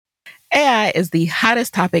AI is the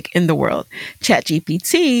hottest topic in the world.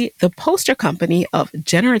 ChatGPT, the poster company of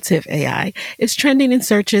generative AI, is trending in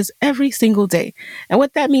searches every single day. And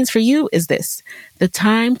what that means for you is this: the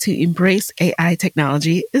time to embrace AI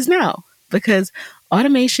technology is now, because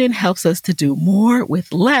automation helps us to do more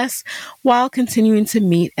with less while continuing to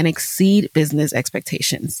meet and exceed business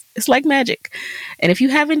expectations. It's like magic. And if you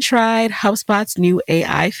haven't tried HubSpot's new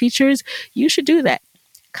AI features, you should do that.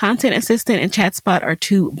 Content Assistant and ChatSpot are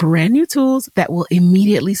two brand new tools that will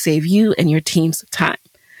immediately save you and your team's time.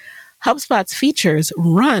 HubSpot's features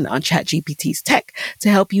run on ChatGPT's tech to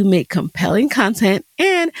help you make compelling content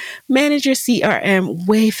and manage your CRM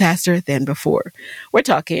way faster than before. We're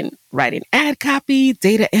talking writing ad copy,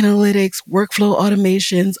 data analytics, workflow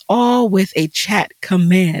automations, all with a chat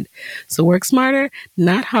command. So work smarter,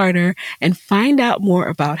 not harder, and find out more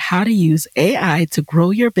about how to use AI to grow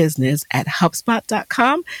your business at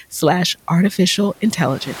HubSpot.com/artificial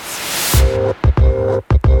intelligence.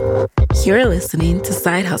 You're listening to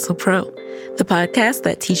Side Hustle Pro, the podcast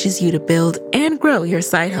that teaches you to build and grow your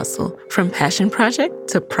side hustle from passion project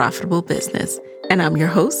to profitable business. And I'm your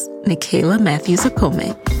host, Nicaila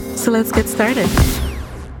Matthews-Okome. So let's get started.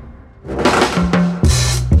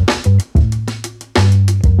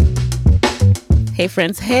 Hey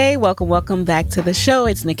friends, hey, welcome back to the show.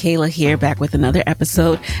 It's Nicaila here, back with another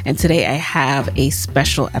episode. And today I have a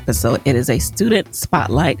special episode. It is a student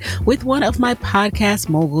spotlight with one of my Podcast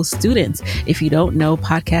Moguls students. If you don't know,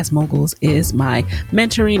 Podcast Moguls is my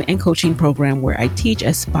mentoring and coaching program where I teach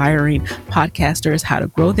aspiring podcasters how to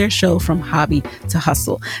grow their show from hobby to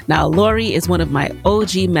hustle. Now, Lori is one of my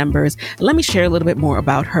OG members. Let me share a little bit more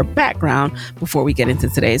about her background before we get into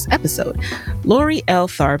today's episode. Lori L.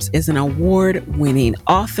 Tharps is an award-winning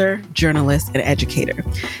author, journalist, and educator.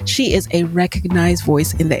 She is a recognized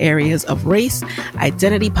voice in the areas of race,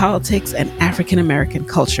 identity politics, and African American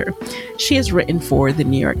culture. She has written for the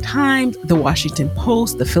New York Times, the Washington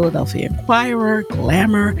Post, the Philadelphia Inquirer,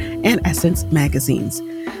 Glamour, and Essence magazines.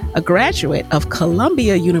 A graduate of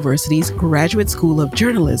Columbia University's Graduate School of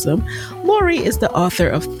Journalism, Lori is the author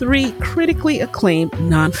of 3 critically acclaimed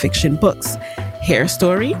nonfiction books: Hair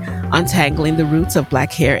Story, Untangling the Roots of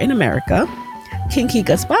Black Hair in America; Kinky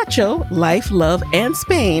Gazpacho, Life, Love, and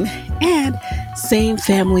Spain; and Same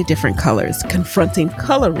Family, Different Colors, Confronting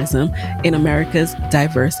Colorism in America's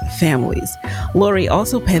Diverse Families. Lori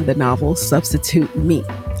also penned the novel Substitute Me.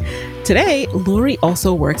 Today, Lori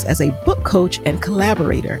also works as a book coach and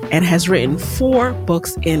collaborator and has written 4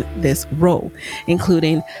 books in this role,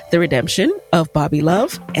 including The Redemption of Bobby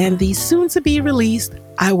Love and the soon-to-be released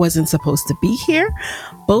I Wasn't Supposed to Be Here.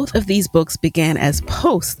 Both of these books began as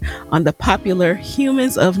posts on the popular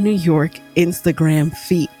Humans of New York Instagram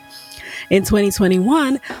feed. In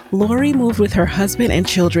 2021, Lori moved with her husband and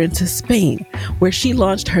children to Spain, where she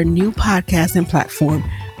launched her new podcast and platform,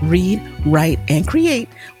 Read, Write, and Create,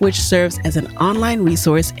 which serves as an online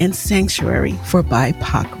resource and sanctuary for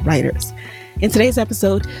BIPOC writers. In today's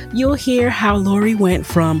episode, you'll hear how Lori went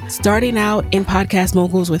from starting out in Podcast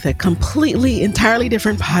Moguls with a entirely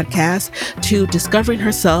different podcast to discovering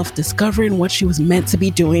herself, discovering what she was meant to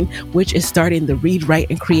be doing, which is starting the Read,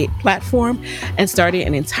 Write, and Create platform, and starting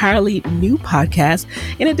an entirely new podcast,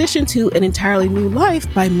 in addition to an entirely new life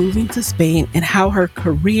by moving to Spain, and how her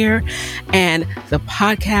career and the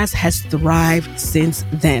podcast has thrived since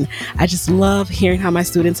then. I just love hearing how my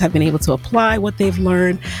students have been able to apply what they've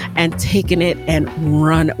learned and taken it and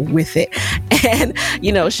run with it. And,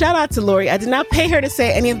 shout out to Lori. I did not pay her to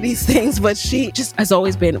say any of these things, but she just has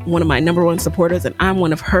always been one of my number one supporters, and I'm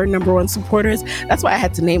one of her number one supporters. That's why I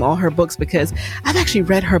had to name all her books, because I've actually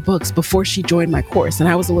read her books before she joined my course, and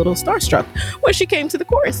I was a little starstruck when she came to the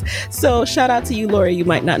course. So shout out to you, Lori. You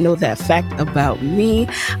might not know that fact about me.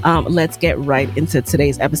 Let's get right into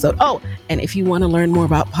today's episode. Oh, and if you want to learn more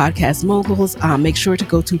about Podcast Moguls, make sure to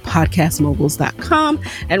go to podcastmoguls.com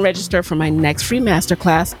and register for my next free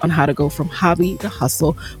masterclass on how to go from hobby to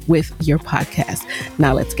hustle with your podcast.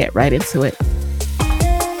 Now let's get right into it.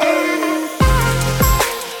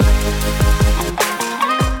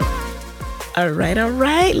 All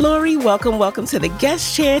right. Lori, welcome to the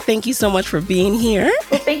guest chair. Thank you so much for being here.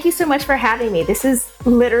 Well, thank you so much for having me. This is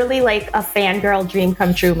literally like a fangirl dream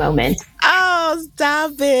come true moment. Oh,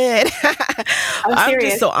 stop it. I'm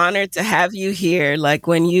just so honored to have you here. Like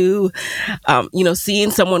when you,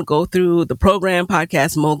 seeing someone go through the program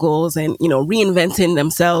Podcast Moguls and, reinventing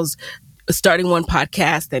themselves starting one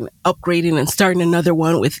podcast and upgrading and starting another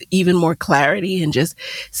one with even more clarity and just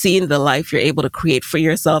seeing the life you're able to create for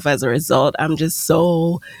yourself as a result. I'm just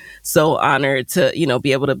so honored to,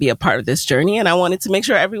 be able to be a part of this journey. And I wanted to make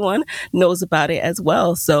sure everyone knows about it as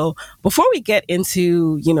well. So before we get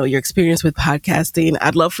into, your experience with podcasting,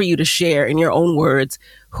 I'd love for you to share in your own words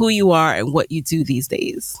who you are and what you do these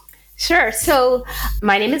days. Sure. So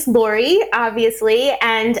my name is Lori, obviously,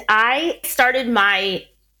 and I started my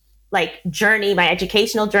journey, my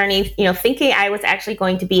educational journey, thinking I was actually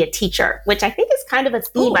going to be a teacher, which I think is kind of a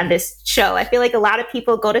theme on this show. I feel like a lot of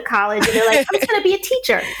people go to college and they're like, I'm going to be a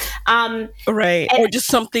teacher. Right. Or just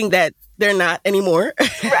something that they're not anymore.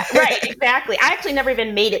 right, exactly. I actually never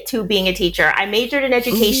even made it to being a teacher. I majored in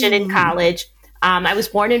education in college. I was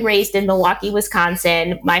born and raised in Milwaukee,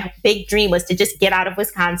 Wisconsin. My big dream was to just get out of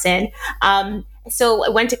Wisconsin. So I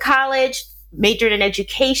went to college, majored in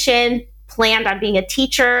education, planned on being a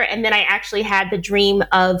teacher. And then I actually had the dream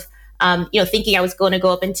of, thinking I was going to go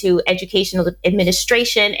up into educational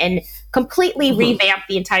administration and completely revamp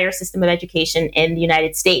the entire system of education in the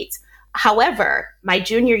United States. However, my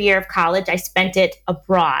junior year of college, I spent it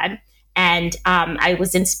abroad. And I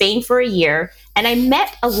was in Spain for a year, and I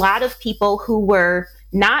met a lot of people who were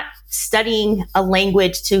not studying a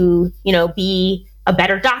language to, be a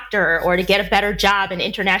better doctor or to get a better job in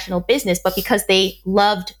international business, but because they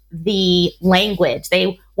loved the language.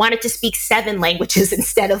 They wanted to speak 7 languages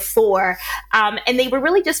instead of 4. And they were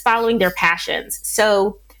really just following their passions.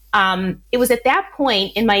 So it was at that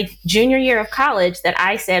point in my junior year of college that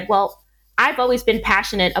I said, well, I've always been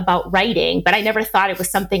passionate about writing, but I never thought it was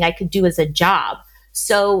something I could do as a job.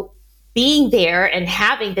 So being there and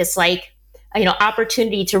having this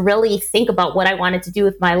opportunity to really think about what I wanted to do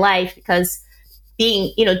with my life, because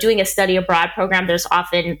doing a study abroad program, there's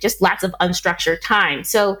often just lots of unstructured time.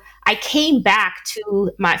 So I came back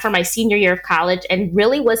for my senior year of college and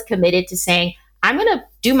really was committed to saying, I'm going to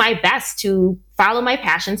do my best to follow my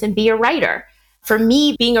passions and be a writer. For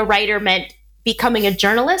me, being a writer meant becoming a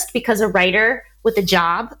journalist, because a writer with a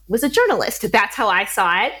job was a journalist. That's how I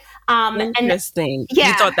saw it. Interesting.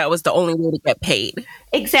 You thought that was the only way to get paid.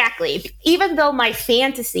 Exactly. Even though my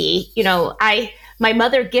fantasy, my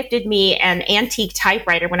mother gifted me an antique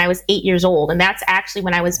typewriter when I was 8 years old. And that's actually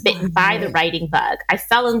when I was bitten by the writing bug. I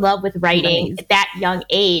fell in love with writing at that young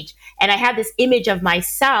age. And I had this image of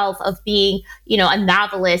myself of being, a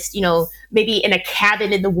novelist, maybe in a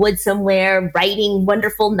cabin in the woods somewhere, writing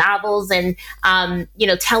wonderful novels and,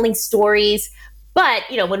 telling stories. But,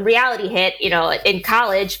 when reality hit, in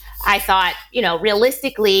college, I thought,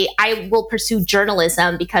 realistically, I will pursue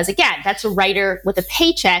journalism because, again, that's a writer with a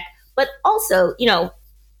paycheck, but also,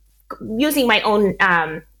 using my own,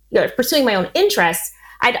 pursuing my own interests.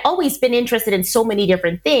 I'd always been interested in so many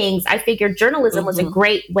different things. I figured journalism was a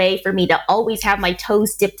great way for me to always have my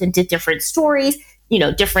toes dipped into different stories,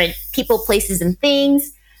 different people, places, and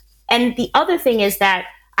things. And the other thing is that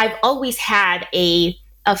I've always had a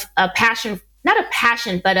passion, not a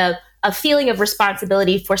passion, but a feeling of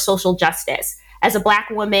responsibility for social justice. As a Black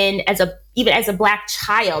woman, even as a Black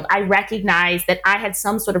child, I recognized that I had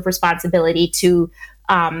some sort of responsibility to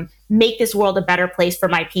make this world a better place for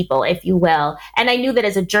my people, if you will. And I knew that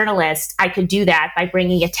as a journalist, I could do that by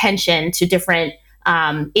bringing attention to different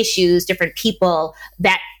issues, different people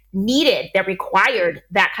that required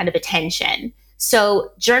that kind of attention.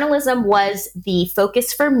 So journalism was the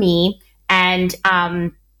focus for me. And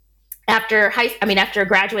after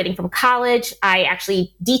graduating from college, I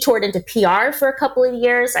actually detoured into PR for a couple of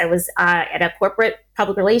years. I was at a corporate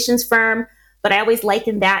public relations firm, but I always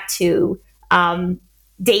likened that to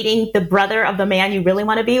dating the brother of the man you really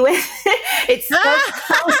want to be with. It's so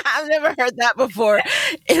I've never heard that before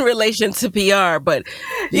in relation to PR, but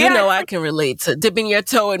I can relate to dipping your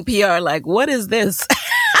toe in PR. Like, what is this?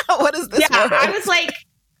 What is this world? I was like,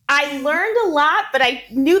 I learned a lot, but I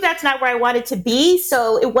knew that's not where I wanted to be.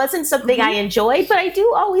 So it wasn't something I enjoyed, but I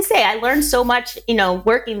do always say I learned so much,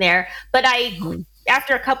 working there. But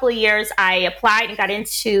after a couple of years, I applied and got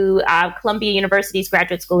into Columbia University's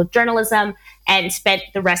Graduate School of Journalism and spent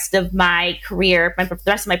the rest of my career, the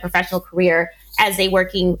rest of my professional career as a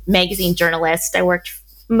working magazine journalist. I worked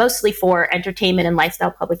mostly for entertainment and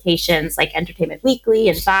lifestyle publications like Entertainment Weekly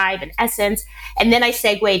and Vibe and Essence. And then I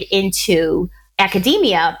segued into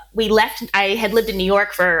academia. I had lived in New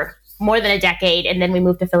York for more than a decade, and then we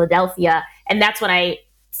moved to Philadelphia. And that's when I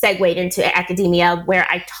segued into academia, where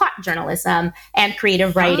I taught journalism and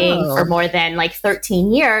creative writing for more than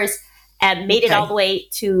 13 years and made it all the way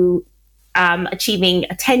to achieving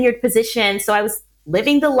a tenured position. So I was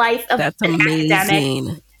living the life of an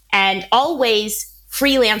academic and always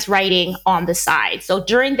freelance writing on the side. So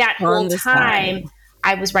during that whole On the time, side.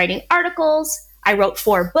 I was writing articles. I wrote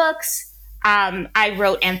 4 books. I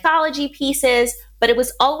wrote anthology pieces, but it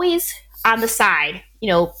was always on the side,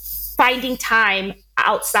 finding time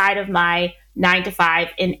outside of my 9 to 5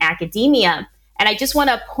 in academia. And I just want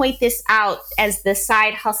to point this out as the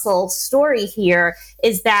side hustle story here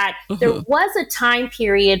is that there was a time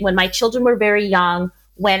period when my children were very young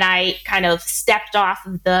when I kind of stepped off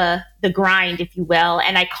of the grind, if you will,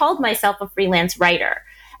 and I called myself a freelance writer.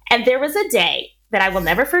 And there was a day that I will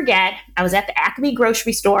never forget. I was at the Acme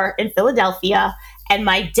grocery store in Philadelphia, and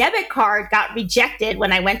my debit card got rejected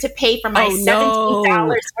when I went to pay for my $17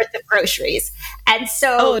 worth of groceries. And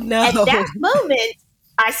so at that moment,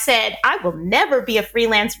 I said, I will never be a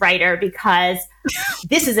freelance writer because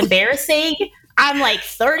this is embarrassing. I'm like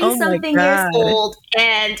 30-something years old,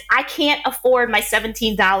 and I can't afford my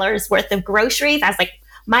 $17 worth of groceries. I was like,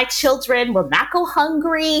 my children will not go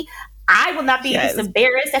hungry. I will not be this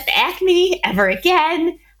embarrassed at the Acme ever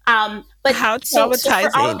again. But how traumatizing. So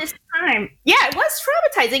for all this time, it was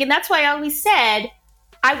traumatizing. And that's why I always said,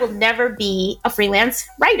 I will never be a freelance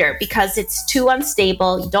writer because it's too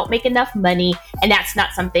unstable. You don't make enough money. And that's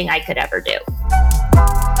not something I could ever do.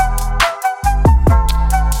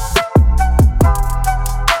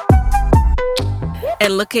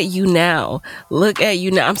 And look at you now. Look at you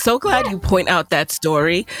now. I'm so glad you point out that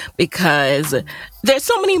story because there's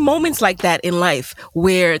so many moments like that in life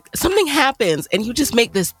where something happens and you just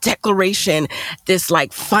make this declaration, this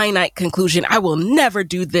like finite conclusion. I will never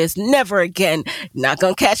do this, never again. Not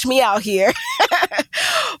gonna catch me out here.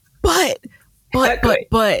 But,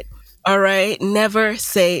 all right, never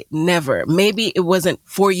say never. Maybe it wasn't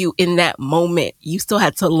for you in that moment. You still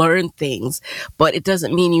had to learn things, but it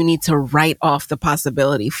doesn't mean you need to write off the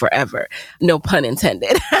possibility forever. No pun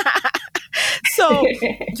intended. So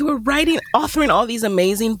you were authoring all these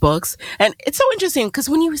amazing books. And it's so interesting because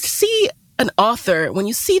when you see an author, when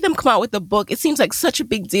you see them come out with a book, it seems like such a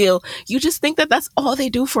big deal. You just think that that's all they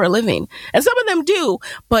do for a living. And some of them do,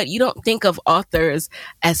 but you don't think of authors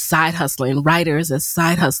as side hustling, writers as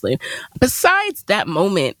side hustling. Besides that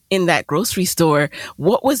moment in that grocery store,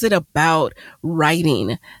 what was it about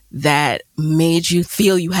writing that made you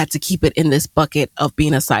feel you had to keep it in this bucket of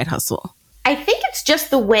being a side hustle? I think it's just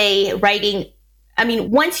the way writing,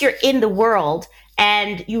 once you're in the world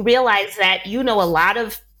and you realize that you know a lot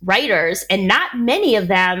of writers and not many of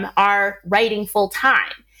them are writing full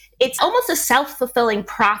time. It's almost a self-fulfilling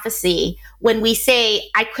prophecy when we say,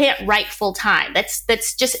 I can't write full time. That's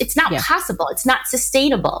just, it's not possible. It's not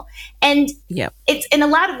sustainable. And it's in a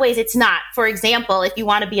lot of ways, it's not. For example, if you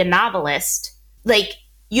want to be a novelist, like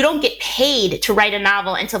you don't get paid to write a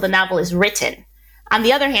novel until the novel is written. On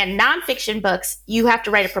the other hand, nonfiction books, you have to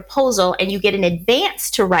write a proposal and you get an advance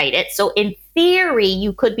to write it. So in theory,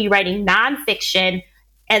 you could be writing nonfiction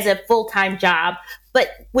as a full-time job. But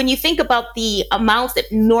when you think about the amounts that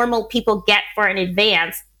normal people get for an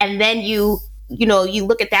advance, and then you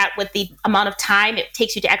look at that with the amount of time it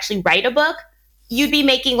takes you to actually write a book, you'd be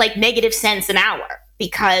making like -cents an hour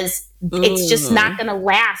because it's just not going to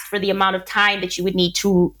last for the amount of time that you would need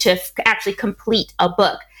to actually complete a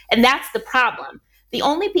book. And that's the problem. The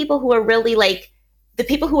only people who are really like the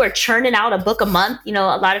people who are churning out a book a month, a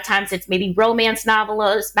lot of times it's maybe romance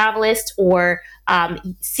novelists or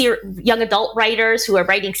young adult writers who are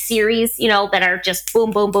writing series, that are just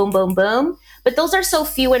boom, boom, boom, boom, boom. But those are so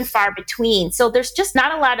few and far between. So there's just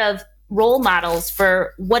not a lot of role models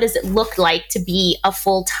for what does it look like to be a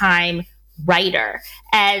full-time writer.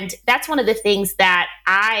 And that's one of the things that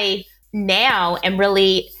I now am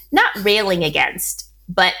really not railing against,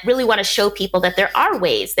 but really want to show people that there are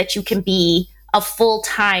ways that you can be a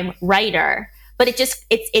full-time writer. But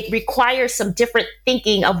it requires some different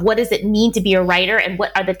thinking of what does it mean to be a writer and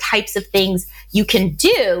what are the types of things you can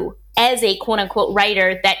do as a quote unquote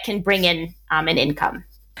writer that can bring in an income.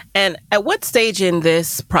 And at what stage in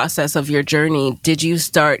this process of your journey did you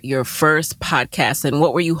start your first podcast, and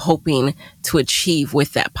what were you hoping to achieve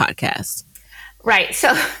with that podcast? Right. So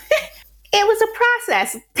it was a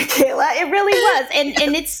process, Kayla. It really was.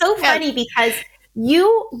 And it's so funny because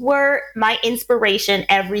you were my inspiration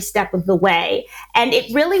every step of the way. And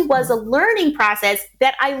it really was a learning process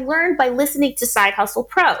that I learned by listening to Side Hustle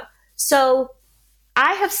Pro. So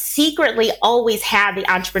I have secretly always had the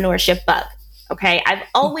entrepreneurship bug. Okay. I've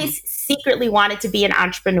always secretly wanted to be an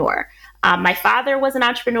entrepreneur. My father was an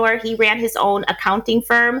entrepreneur. He ran his own accounting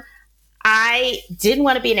firm. I didn't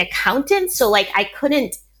want to be an accountant. So I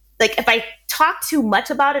couldn't, if I talked too much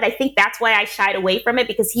about it, I think that's why I shied away from it,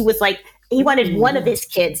 because he was he wanted one of his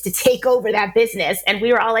kids to take over that business. And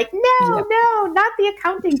we were all like, no, not the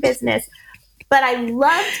accounting business. But I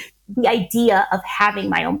loved the idea of having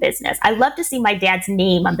my own business. I love to see my dad's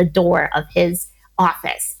name on the door of his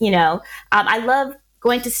office. I love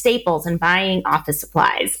going to Staples and buying office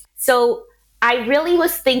supplies. So I really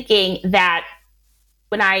was thinking that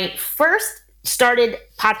when I first started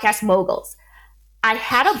Podcast Moguls, I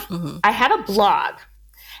had a blog,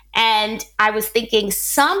 and I was thinking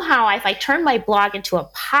somehow if I turn my blog into a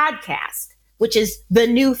podcast, which is the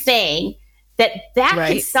new thing, that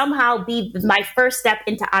could somehow be my first step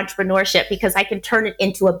into entrepreneurship, because I can turn it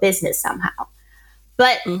into a business somehow.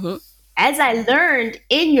 But as I learned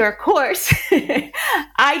in your course,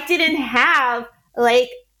 I didn't have like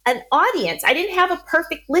an audience. I didn't have a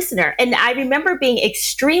perfect listener. And I remember being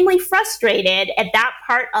extremely frustrated at that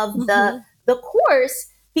part of the course,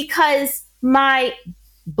 because my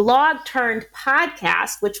blog turned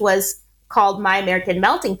podcast, which was called My American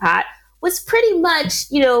Melting Pot, was pretty much,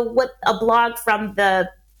 what a blog from the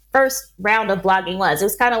first round of blogging was. It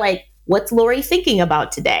was kind of like, what's Lori thinking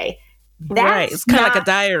about today? Right. It's kind of like a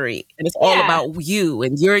diary, and it's all about you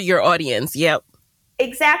and you're your audience. Yep.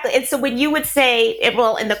 Exactly. And so when you would say,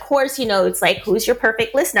 well, in the course, it's like, who's your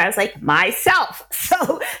perfect listener? I was like, myself.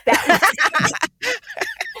 So that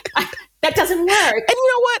that doesn't work. And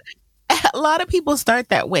you know what? A lot of people start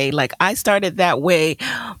that way. Like I started that way.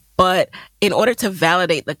 But in order to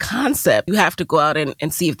validate the concept, you have to go out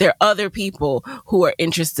and see if there are other people who are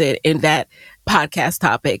interested in that podcast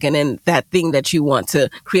topic and in that thing that you want to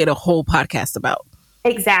create a whole podcast about.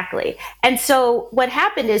 Exactly. And so what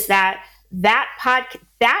happened is that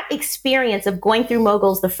experience of going through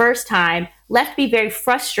Moguls the first time left me very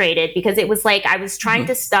frustrated, because it was like I was trying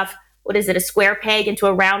to stuff, a square peg into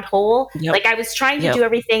a round hole. Yep. Like I was trying to do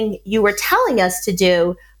everything you were telling us to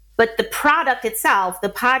do, but the product itself, the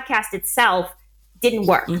podcast itself, didn't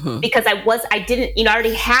work because I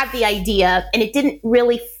already had the idea, and it didn't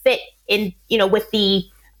really fit in, with the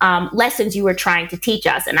lessons you were trying to teach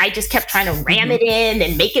us. And I just kept trying to ram it in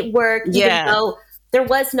and make it work, even though there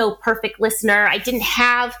was no perfect listener. I didn't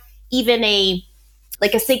have even a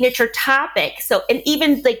signature topic. So, and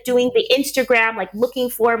even like doing the Instagram, like looking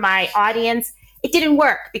for my audience, it didn't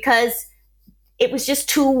work because it was just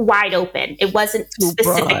too wide open. It wasn't too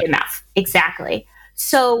specific broad enough. Exactly.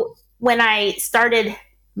 So when I started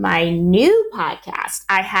my new podcast,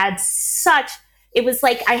 it was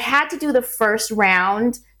like I had to do the first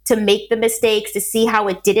round to make the mistakes, to see how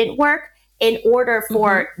it didn't work in order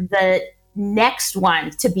for the next one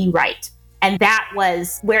to be right. And that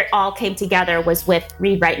was where it all came together, was with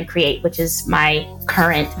Read, Write, and Create, which is my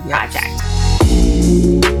current project.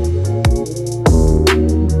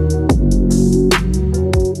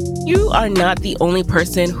 You are not the only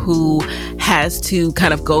person who has to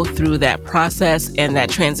kind of go through that process and that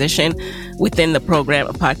transition within the program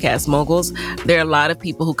of Podcast Moguls. There are a lot of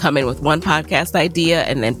people who come in with one podcast idea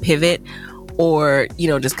and then pivot, or,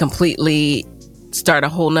 just completely start a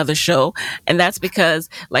whole nother show. And that's because,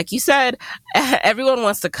 like you said, everyone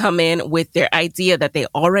wants to come in with their idea that they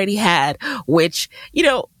already had, which,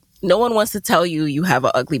 no one wants to tell you have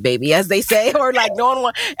an ugly baby, as they say, or like no one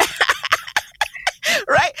wants...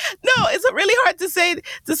 Right? No, it's really hard to say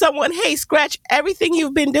to someone, hey, scratch everything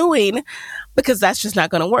you've been doing, because that's just not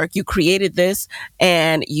going to work. You created this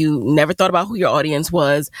and you never thought about who your audience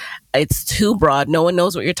was. It's too broad. No one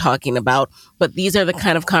knows what you're talking about. But these are the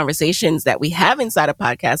kind of conversations that we have inside of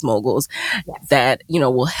Podcast Moguls that,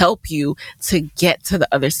 will help you to get to the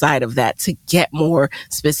other side of that, to get more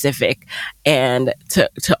specific, and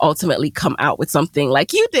to ultimately come out with something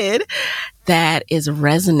like you did that is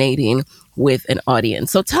resonating with an audience.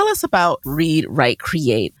 So tell us about Read, Write,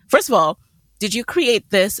 Create. First of all, did you create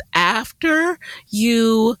this after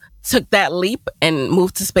you took that leap and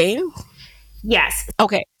moved to Spain? Yes.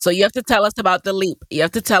 Okay. So you have to tell us about the leap. You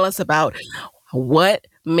have to tell us about what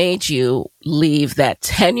made you leave that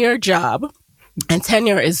tenure job. And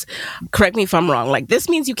tenure is, correct me if I'm wrong, like this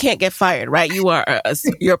means you can't get fired, right? You are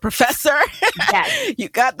you're a professor. Yes. You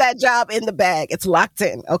got that job in the bag. It's locked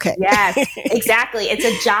in. Okay. Yes, exactly. It's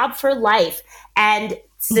a job for life. And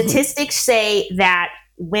statistics say that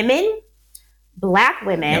Black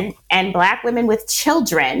women, and Black women with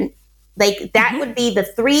children, like that would be the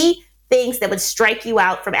three things that would strike you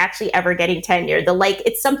out from actually ever getting tenure.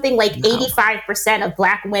 It's something like 85% of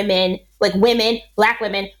Black women, Black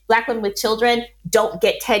women with children don't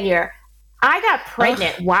get tenure. I got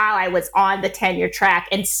pregnant while I was on the tenure track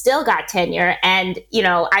and still got tenure. And,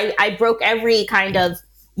 I broke every kind of,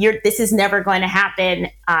 this is never going to happen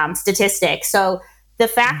statistic. So the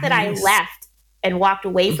fact that I left and walked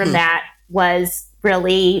away from that was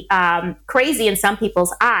really crazy in some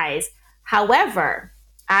people's eyes. However,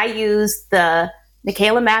 I used the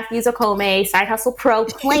Nikayla Matthews Okome Side Hustle Pro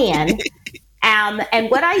plan. And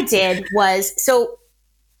what I did was, so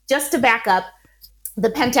just to back up,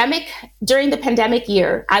 during the pandemic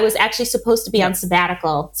year, I was actually supposed to be on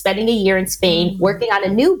sabbatical, spending a year in Spain, working on a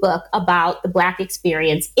new book about the Black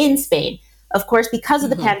experience in Spain. Of course, because of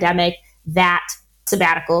the pandemic, that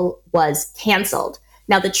sabbatical was canceled.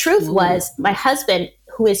 Now, the truth was, my husband,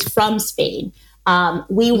 who is from Spain,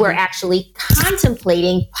 we were actually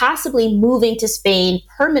contemplating possibly moving to Spain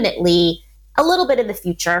permanently a little bit in the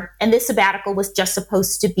future. And this sabbatical was just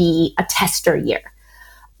supposed to be a tester year.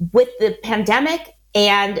 With the pandemic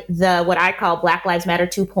and the what I call Black Lives Matter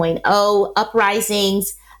 2.0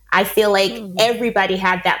 uprisings, I feel like everybody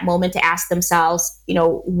had that moment to ask themselves,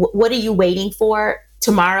 what are you waiting for?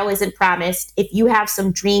 Tomorrow isn't promised. If you have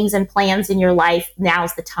some dreams and plans in your life,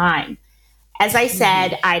 now's the time. As I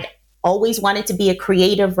said, I'd always wanted to be a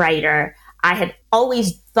creative writer. I had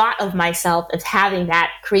always thought of myself as having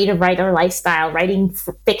that creative writer lifestyle, writing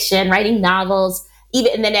fiction, writing novels,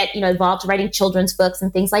 and then it evolved to writing children's books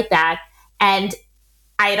and things like that. And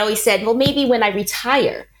I had always said, well, maybe when I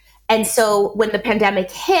retire. And so when the pandemic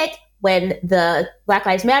hit, when the Black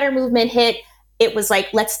Lives Matter movement hit, it was like,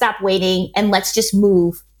 let's stop waiting and let's just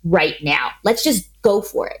move right now. Let's just go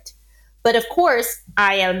for it. But of course,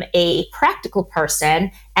 I am a practical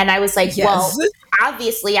person. And I was like, well,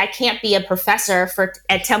 obviously I can't be a professor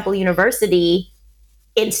at Temple University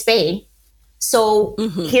in Spain. So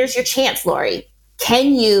here's your chance, Lori.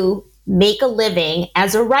 Can you make a living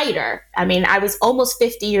as a writer? I mean, I was almost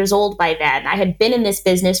 50 years old by then. I had been in this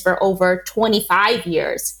business for over 25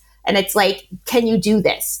 years. And it's like, can you do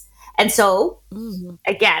this? And so,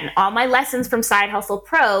 again, all my lessons from Side Hustle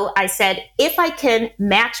Pro, I said, if I can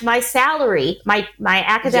match my salary, my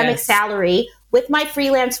academic salary with my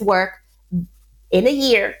freelance work in a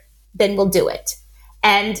year, then we'll do it.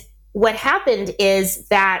 And what happened is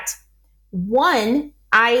that, one,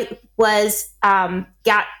 I was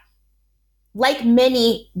got, like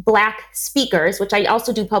many Black speakers, which I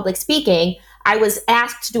also do public speaking, I was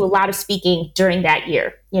asked to do a lot of speaking during that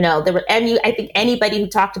year. I think anybody who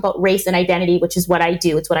talked about race and identity, which is what I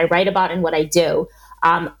do, it's what I write about and what I do.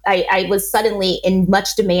 I was suddenly in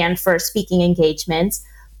much demand for speaking engagements.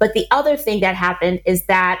 But the other thing that happened is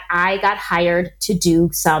that I got hired to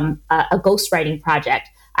do a ghostwriting project.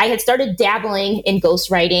 I had started dabbling in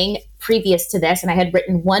ghostwriting previous to this, and I had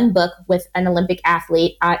written one book with an Olympic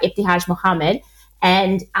athlete, Ibtihaj Muhammad,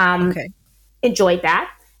 and enjoyed that.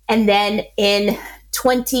 And then in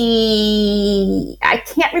I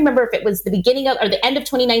can't remember if it was the beginning of or the end of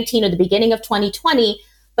 2019 or the beginning of 2020,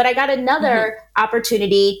 but I got another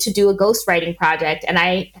opportunity to do a ghostwriting project, and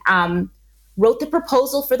I wrote the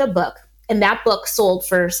proposal for the book, and that book sold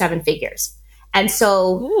for 7 figures. And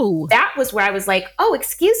so that was where I was like, oh,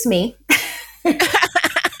 excuse me.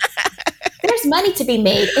 There's money to be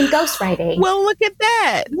made in ghostwriting. Well, look at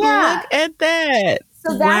that. Yeah. Look at that.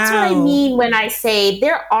 So that's what I mean when I say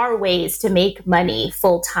there are ways to make money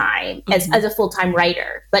full-time as a full-time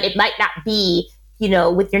writer, but it might not be,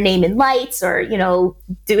 with your name in lights or,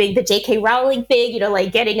 doing the J.K. Rowling thing,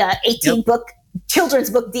 like getting a 18-book children's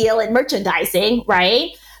book deal in merchandising,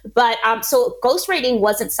 right? But so ghostwriting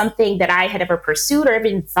wasn't something that I had ever pursued or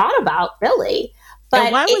even thought about, really. But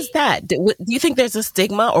and why was that? Do you think there's a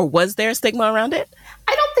stigma, or was there a stigma around it?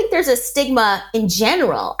 I don't think there's a stigma in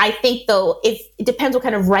general. I think, though, it depends what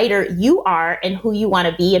kind of writer you are and who you want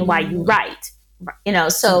to be and why you write.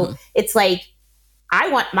 So it's like, I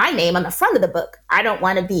want my name on the front of the book. I don't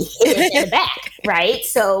want to be hidden in the back, right?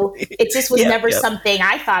 So it just was never something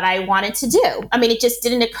I thought I wanted to do. I mean, it just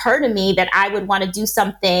didn't occur to me that I would want to do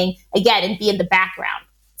something, again, and be in the background,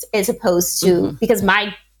 as opposed to, because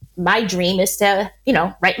my dream is to,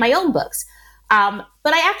 write my own books. But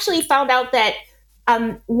I actually found out that,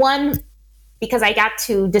 because I got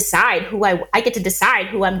to decide I get to decide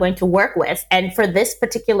who I'm going to work with. And for this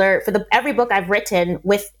particular, every book I've written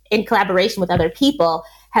in collaboration with other people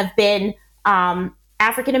have been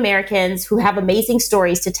African Americans who have amazing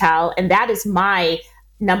stories to tell. And that is my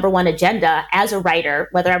number one agenda as a writer,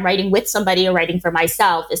 whether I'm writing with somebody or writing for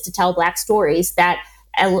myself, is to tell Black stories that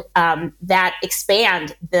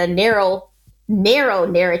expand the narrow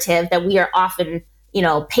narrative that we are often,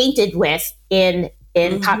 painted with in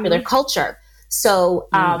popular culture. So,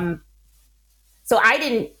 so I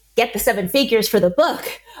didn't get the 7 figures for the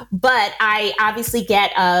book, but I obviously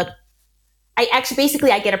I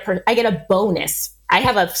get a bonus. I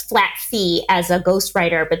have a flat fee as a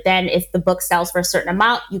ghostwriter, but then if the book sells for a certain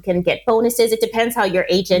amount, you can get bonuses. It depends how your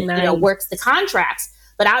agent, works the contracts.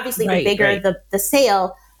 But obviously, the bigger the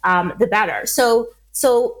sale, the better. So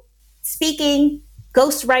speaking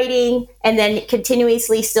ghostwriting, and then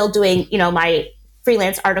continuously still doing, my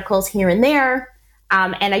freelance articles here and there.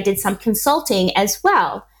 And I did some consulting as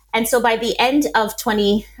well. And so by the end of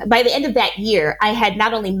that year, I had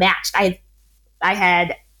not only matched, I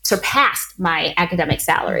had surpassed my academic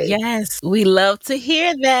salary. Yes, we love to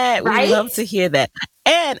hear that. Right? We love to hear that.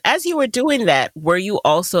 And as you were doing that, were you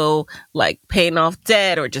also like paying off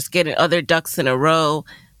debt or just getting other ducks in a row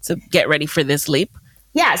to get ready for this leap?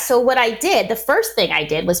 Yeah. So what I did, the first thing I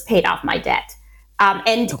did was paid off my debt.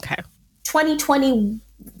 And Okay. 2020,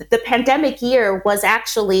 the pandemic year, was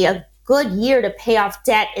actually a good year to pay off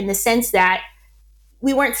debt in the sense that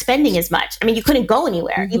we weren't spending as much. I mean, you couldn't go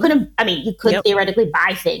anywhere. You could theoretically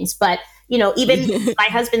buy things, but even my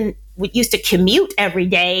husband used to commute every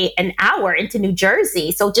day an hour into New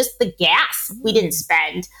Jersey. So just the gas we didn't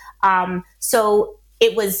spend. So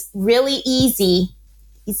it was really easy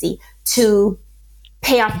to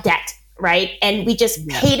pay off debt. Right. And we just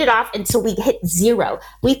paid it off until we hit zero.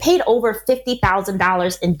 We paid over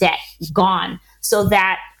 $50,000 in debt, gone. So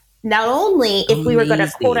that not only if we were going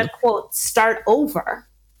to quote unquote start over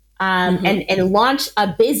and launch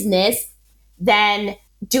a business, then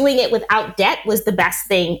doing it without debt was the best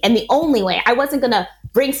thing. And the only way. I wasn't going to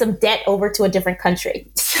bring some debt over to a different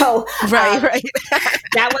country. So right.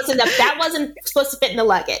 that wasn't supposed to fit in the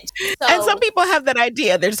luggage. So, and some people have that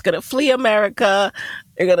idea. They're just going to flee America.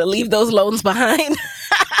 They're going to leave those loans behind.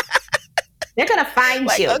 They're going to find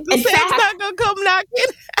you. Uncle Sam's not going to come knocking.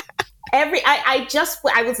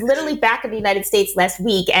 I was literally back in the United States last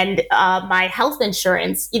week, and my health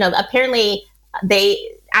insurance, apparently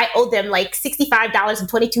I owed them like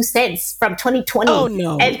 $65.22 from 2020. Oh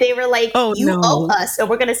no. And they were like, owe us, so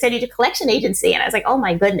we're going to send you to collection agency. And I was like, oh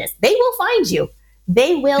my goodness, they will find you.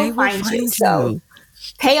 They will find you. So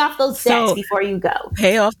pay off those debts before you go.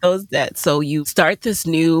 Pay off those debts. So you start this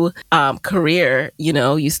new career,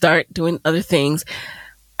 you start doing other things.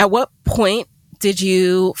 At what point did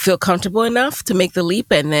you feel comfortable enough to make the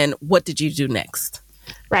leap? And then what did you do next?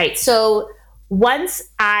 Right. So once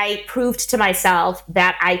I proved to myself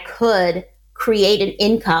that I could create an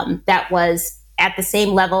income that was at the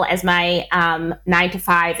same level as my 9 to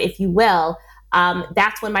 5, if you will,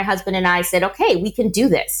 that's when my husband and I said, okay, we can do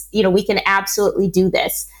this. We can absolutely do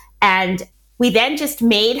this. And we then just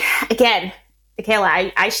made, again,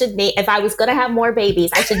 Michaela, I should name, if I was going to have more babies,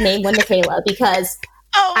 I should name one Michaela, because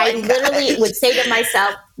I literally would say to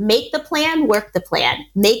myself, make the plan, work the plan.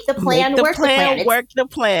 Make the plan, work the plan. Work the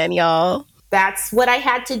plan, y'all. That's what I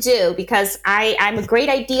had to do, because I'm a great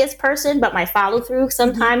ideas person, but my follow through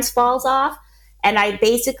sometimes falls off. And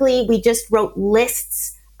we just wrote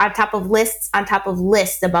lists on top of lists on top of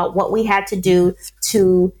lists about what we had to do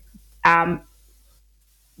to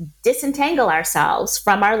disentangle ourselves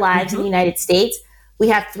from our lives in the United States. We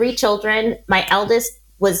have 3 children. My eldest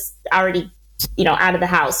was already, out of the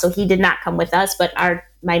house, so he did not come with us. But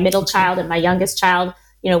my middle child and my youngest child,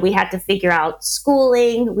 we had to figure out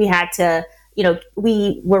schooling. We had to,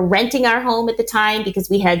 we were renting our home at the time because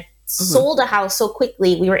we had sold a house so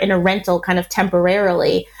quickly. We were in a rental kind of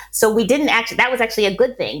temporarily. So we didn't that was actually a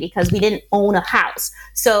good thing because we didn't own a house.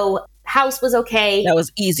 So house was okay. That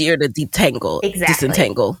was easier to disentangle.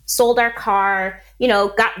 Sold our car,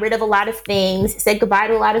 got rid of a lot of things, said goodbye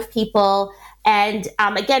to a lot of people. And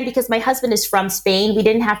again, because my husband is from Spain, we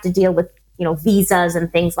didn't have to deal with, visas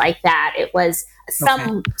and things like that. It was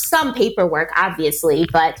some paperwork, obviously,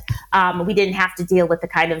 but we didn't have to deal with the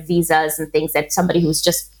kind of visas and things that somebody who's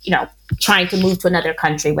just, trying to move to another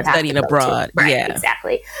country would have studying to go abroad. To. Right, yeah,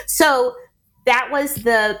 exactly. So that was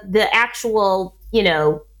the actual,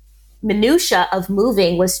 minutia of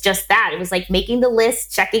moving was just that. It was like making the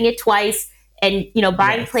list, checking it twice, and,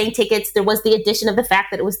 buying plane tickets. There was the addition of the fact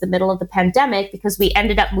that it was the middle of the pandemic, because we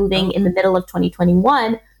ended up moving in the middle of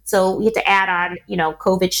 2021. So we had to add on,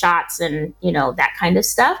 COVID shots and, that kind of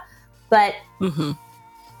stuff. But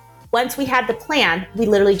once we had the plan, we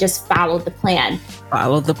literally just followed the plan.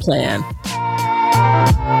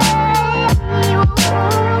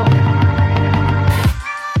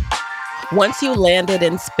 Once you landed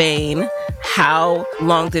in Spain, how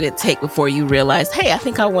long did it take before you realized, hey, I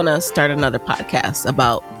think I want to start another podcast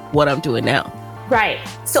about what I'm doing now? Right.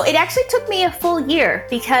 So it actually took me a full year,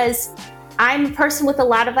 because I'm a person with a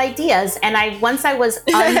lot of ideas. And once I was...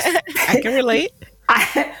 I can relate.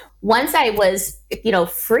 Once I was,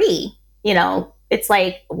 free, it's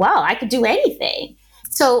like, wow, I could do anything.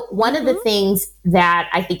 So one of the things that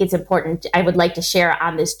I think it's important, I would like to share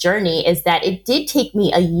on this journey, is that it did take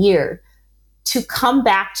me a year to come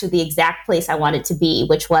back to the exact place I wanted to be,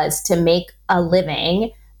 which was to make a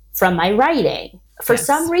living from my writing. For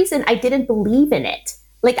some reason, I didn't believe in it.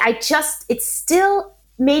 like, it still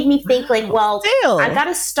made me think like, Wow. well, Still. I got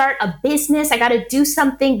to start a business. I got to do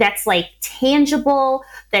something that's like tangible,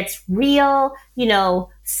 that's real,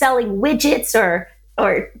 selling widgets or,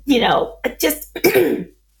 just,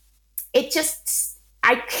 it just,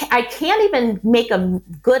 I can't even make a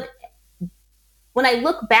good, when I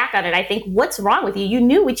look back on it, I think, what's wrong with you? You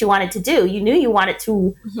knew what you wanted to do. You knew you wanted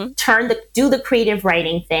to do the creative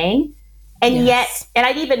writing thing. And yet, and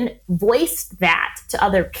I'd even voiced that to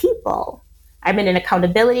other people. I'm in an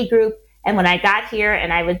accountability group. And when I got here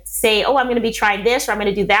and I would say, oh, I'm going to be trying this or I'm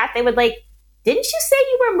going to do that, they would like, didn't you say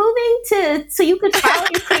you were moving so you could follow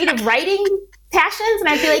your creative writing passions? And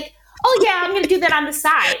I'd be like, oh yeah, I'm going to do that on the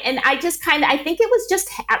side. And I just I think it was just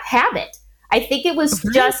habit. I think it was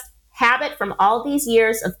just habit from all these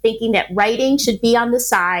years of thinking that writing should be on the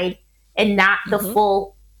side and not the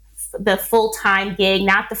full-time gig,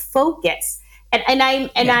 not the focus. And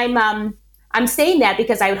I'm saying that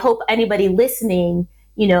because I would hope anybody listening,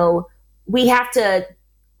 we have to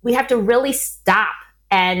really stop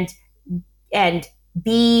and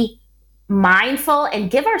be mindful and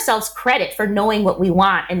give ourselves credit for knowing what we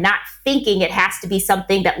want and not thinking it has to be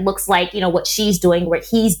something that looks like, what she's doing, what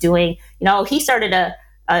he's doing. He started a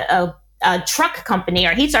truck company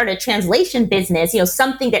or he started a translation business,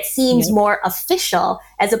 something that seems more official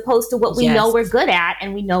as opposed to what we know we're good at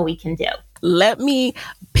and we know we can do. Let me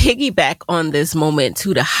piggyback on this moment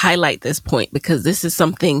too to highlight this point, because this is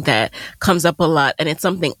something that comes up a lot and it's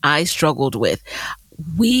something I struggled with.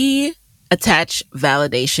 We attach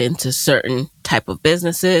validation to certain type of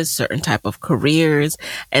businesses, certain type of careers.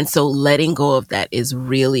 And so letting go of that is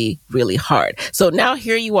really, really hard. So now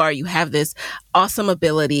here you are, you have this awesome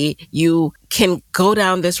ability. You can go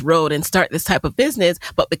down this road and start this type of business,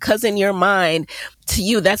 but because in your mind, to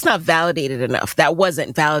you, that's not validated enough. That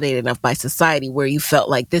wasn't validated enough by society where you felt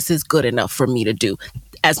like this is good enough for me to do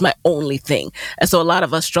as my only thing. And so a lot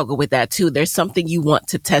of us struggle with that too. There's something you want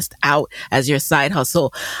to test out as your side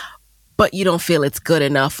hustle, but you don't feel it's good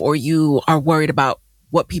enough, or you are worried about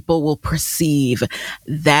what people will perceive.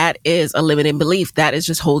 That is a limiting belief. That is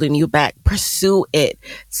just holding you back. Pursue it.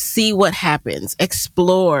 See what happens.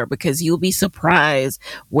 Explore, because you'll be surprised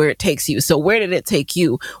where it takes you. So where did it take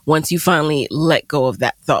you once you finally let go of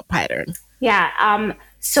that thought pattern? Yeah.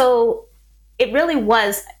 So it really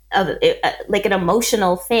was like an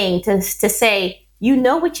emotional thing to say,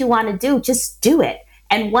 what you want to do, just do it.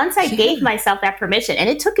 And once I gave myself that permission, and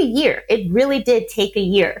it took a year, it really did take a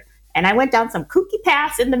year. And I went down some kooky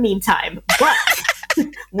paths in the meantime, but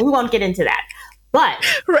we won't get into that. But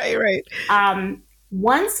right.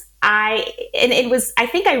 Once I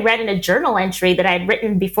think I read in a journal entry that I'd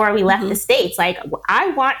written before we left the States, like, I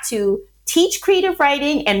want to teach creative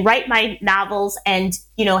writing and write my novels and,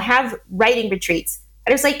 have writing retreats.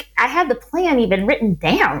 And it was like, I had the plan even written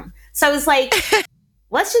down. So I was like,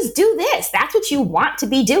 let's just do this. That's what you want to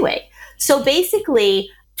be doing. So basically,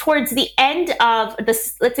 towards the end of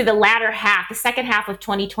let's say the second half of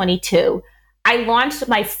 2022, I launched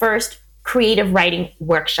my first creative writing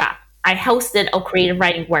workshop. I hosted a creative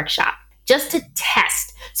writing workshop just to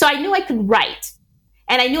test. So I knew I could write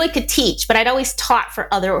and I knew I could teach, but I'd always taught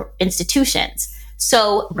for other institutions.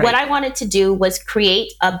 So what I wanted to do was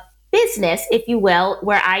create a business, if you will,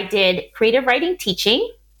 where I did creative writing teaching,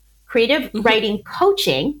 creative writing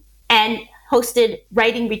coaching, and hosted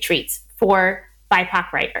writing retreats for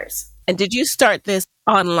BIPOC writers. And did you start this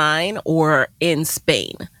online or in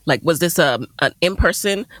Spain? Like, was this an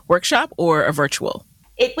in-person workshop or a virtual?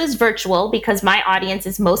 It was virtual because my audience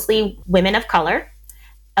is mostly women of color,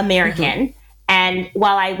 American. And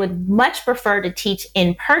while I would much prefer to teach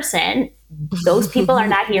in person, those people are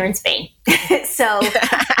not here in Spain. So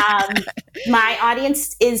my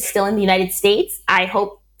audience is still in the United States. I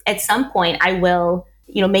hope at some point I will,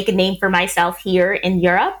 make a name for myself here in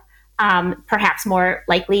Europe, perhaps more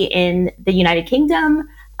likely in the United Kingdom.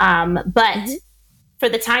 But for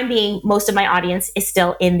the time being, most of my audience is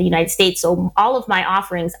still in the United States. So all of my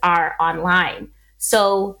offerings are online.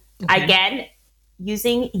 So again,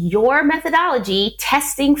 using your methodology,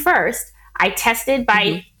 testing first, I tested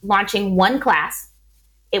by launching one class.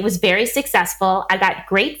 It was very successful. I got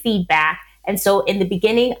great feedback. And so in the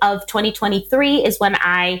beginning of 2023 is when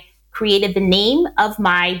I created the name of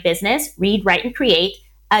my business, Read, Write, and Create.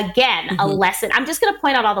 Again, a lesson. I'm just going to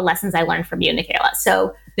point out all the lessons I learned from you, Nikayla.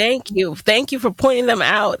 So thank you. Thank you for pointing them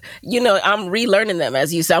out. I'm relearning them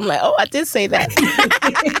as you said. I'm like, oh, I did say that.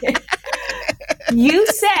 You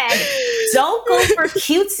said, don't go for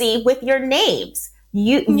cutesy with your names.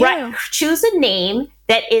 Choose a name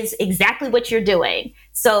that is exactly what you're doing.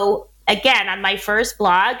 So again, on my first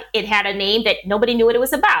blog, it had a name that nobody knew what it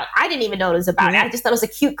was about. I didn't even know what it was about. I just thought it was a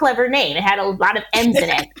cute, clever name. It had a lot of M's in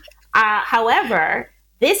it. However,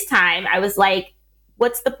 this time I was like,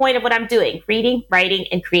 what's the point of what I'm doing? Reading, writing,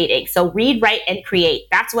 and creating. So read, write, and create.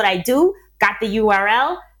 That's what I do. Got the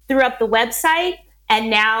URL, threw up the website, and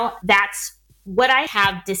now that's what I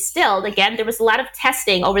have distilled. Again, there was a lot of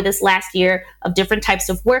testing over this last year of different types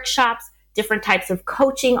of workshops, different types of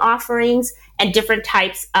coaching offerings, and different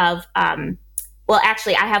types of,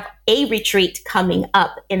 actually, I have a retreat coming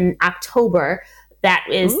up in October. That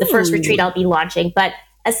is the first retreat I'll be launching. But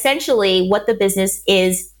essentially, what the business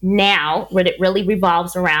is now, what it really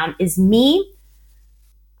revolves around, is me.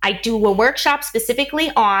 I do a workshop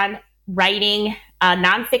specifically on writing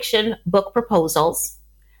nonfiction book proposals.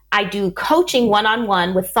 I do coaching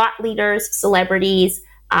one-on-one with thought leaders, celebrities,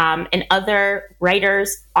 and other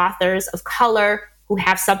writers, authors of color who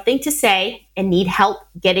have something to say and need help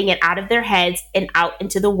getting it out of their heads and out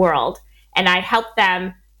into the world. And I help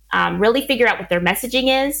them really figure out what their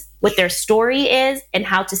messaging is, what their story is, and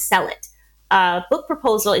how to sell it. A book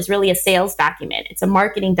proposal is really a sales document. It's a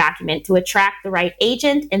marketing document to attract the right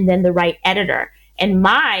agent and then the right editor. And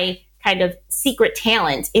my kind of secret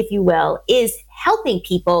talent, if you will, is helping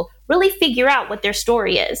people really figure out what their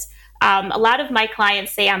story is. A lot of my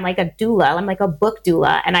clients say I'm like a doula. I'm like a book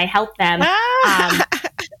doula, and I help them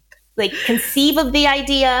like conceive of the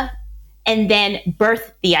idea and then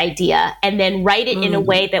birth the idea and then write it in a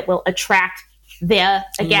way that will attract the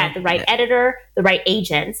right editor, the right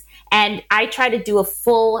agents. And I try to do a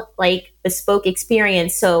full like bespoke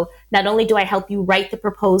experience. So not only do I help you write the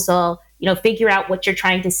proposal, figure out what you're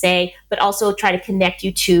trying to say, but also try to connect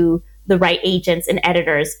you to the right agents and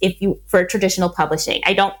editors for traditional publishing.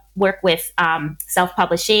 I don't work with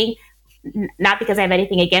self-publishing, not because I have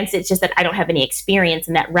anything against it. It's just that I don't have any experience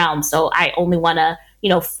in that realm. So I only want to,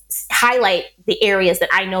 highlight the areas that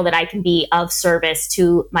I know that I can be of service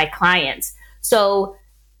to my clients. So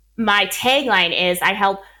my tagline is I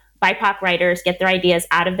help BIPOC writers get their ideas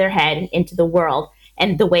out of their head and into the world.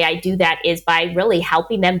 And the way I do that is by really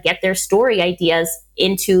helping them get their story ideas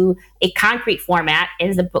into a concrete format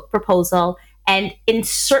as a book proposal. And in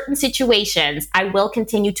certain situations, I will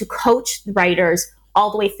continue to coach writers all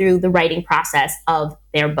the way through the writing process of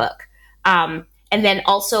their book. And then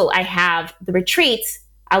also I have the retreats.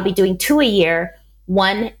 I'll be doing 2 a year,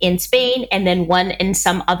 one in Spain and then one in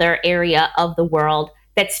some other area of the world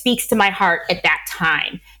that speaks to my heart at that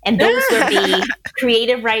time. And those will be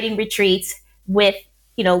creative writing retreats with,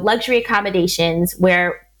 luxury accommodations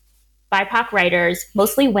where BIPOC writers,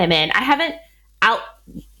 mostly women, I don't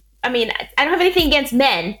have anything against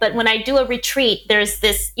men, but when I do a retreat, there's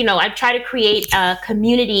this, I try to create a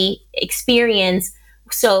community experience.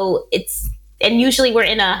 So and usually we're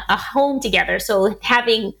in a home together. So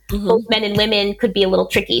having both men and women could be a little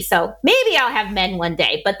tricky. So maybe I'll have men one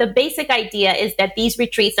day. But the basic idea is that these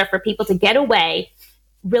retreats are for people to get away,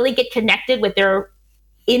 really get connected with their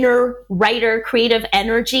inner writer creative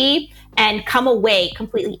energy and come away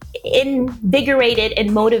completely invigorated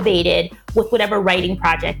and motivated with whatever writing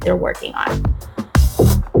project they're working on.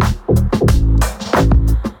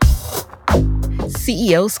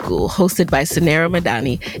 CEO School, hosted by Sanera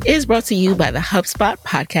Madani, is brought to you by the HubSpot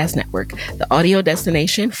Podcast Network, the audio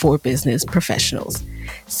destination for business professionals.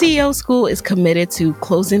 CEO School is committed to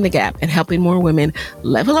closing the gap and helping more women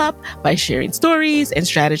level up by sharing stories and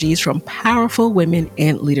strategies from powerful women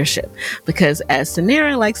in leadership. Because as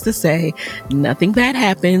Sanera likes to say, nothing bad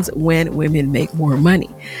happens when women make more money.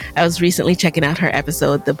 I was recently checking out her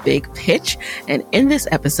episode, The Big Pitch, and in this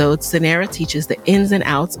episode, Sanera teaches the ins and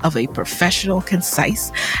outs of a professional,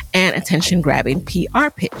 concise, and attention-grabbing PR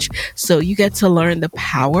pitch. So you get to learn the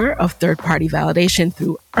power of third-party validation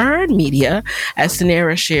through earned media, as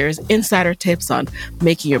Sanera shares insider tips on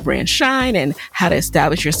making your brand shine and how to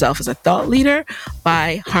establish yourself as a thought leader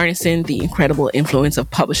by harnessing the incredible influence of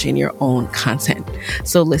publishing your own content.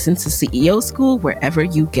 So listen to CEO School wherever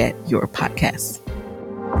you get your podcasts.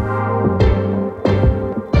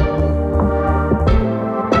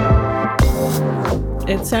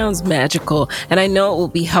 It sounds magical, and I know it will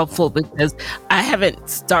be helpful because I haven't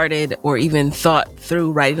started or even thought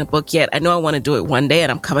through writing a book yet. I know I want to do it one day,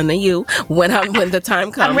 and I'm coming to you when the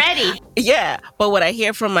time comes. I'm ready. Yeah, but what I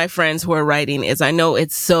hear from my friends who are writing is I know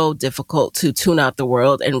it's so difficult to tune out the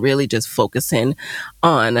world and really just focus in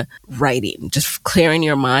on writing, just clearing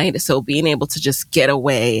your mind. So being able to just get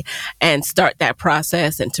away and start that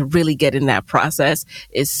process and to really get in that process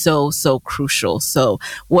is so, so crucial. So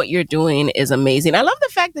what you're doing is amazing. I love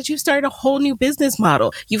the fact that you've started a whole new business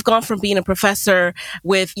model. You've gone from being a professor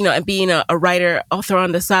with, and being a writer, author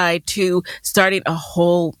on the side to starting a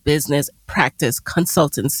whole business practice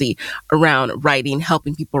consultancy around writing,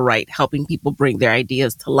 helping people write, helping people bring their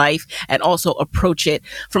ideas to life, and also approach it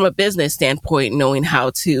from a business standpoint, knowing how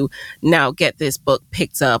to now get this book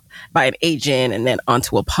picked up by an agent and then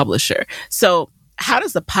onto a publisher. So how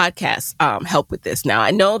does the podcast help with this? Now,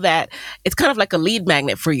 I know that it's kind of like a lead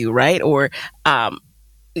magnet for you, right? Or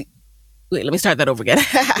wait, let me start that over again.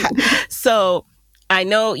 So I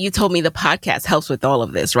know you told me the podcast helps with all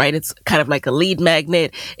of this, right? It's kind of like a lead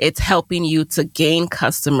magnet. It's helping you to gain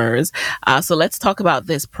customers. So let's talk about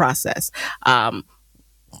this process.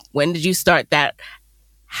 When did you start that?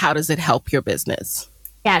 How does it help your business?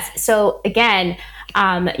 Yes. So again,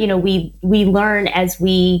 we learn as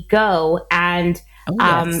we go, and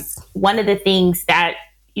Yes. one of the things that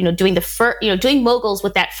doing doing Moguls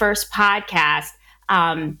with that first podcast,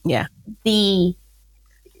 Yeah.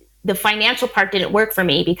 the financial part didn't work for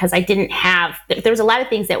me because I didn't have, there was a lot of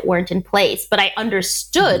things that weren't in place, but I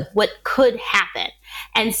understood what could happen.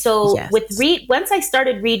 And so Yes. once I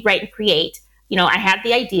started Read, Write, and Create, I had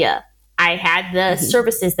the idea. I had the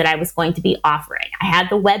services that I was going to be offering. I had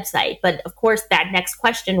the website. But of course, that next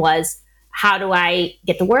question was, how do I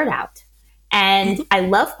get the word out? And I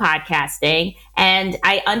love podcasting. And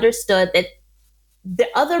I understood that the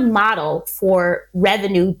other model for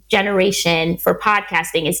revenue generation for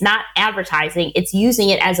podcasting is not advertising. It's using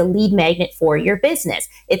it as a lead magnet for your business.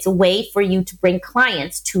 It's a way for you to bring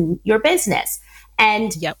clients to your business.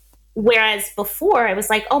 And whereas before I was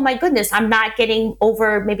like, oh my goodness, I'm not getting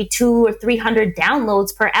over maybe 200 or 300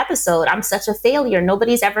 downloads per episode. I'm such a failure.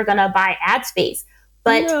 Nobody's ever going to buy ad space.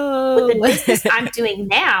 But with the business I'm doing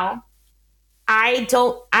now, I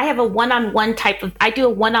have a one-on-one I do a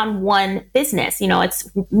one-on-one business. It's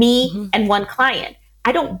me and one client.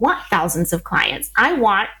 I don't want thousands of clients. I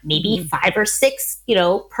want maybe 5 or 6,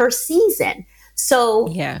 per season. So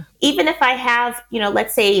even if I have,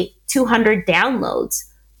 let's say 200 downloads,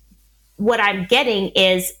 what I'm getting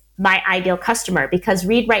is my ideal customer, because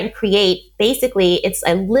Read, Write, and Create, basically it's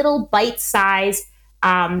a little bite-sized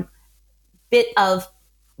bit of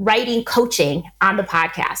writing coaching on the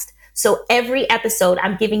podcast. So every episode,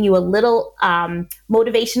 I'm giving you a little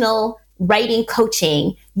motivational writing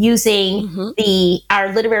coaching using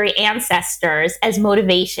our literary ancestors as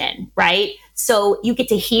motivation, right? So you get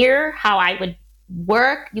to hear how I would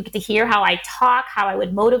work. You get to hear how I talk, how I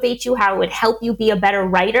would motivate you, how I would help you be a better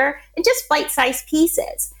writer, and just bite-sized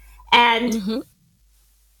pieces. And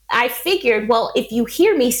I figured, well, if you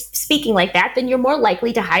hear me speaking like that, then you're more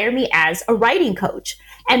likely to hire me as a writing coach.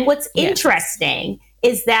 And what's interesting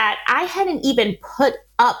is that I hadn't even put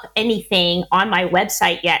up anything on my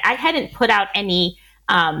website yet. I hadn't put out any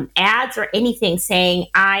ads or anything saying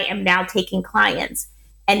I am now taking clients.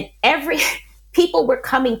 And people were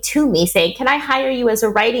coming to me saying, can I hire you as a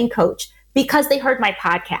writing coach? Because they heard my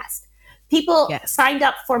podcast. People signed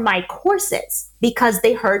up for my courses because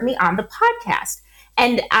they heard me on the podcast.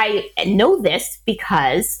 And I know this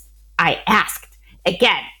because I asked,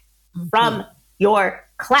 again, from your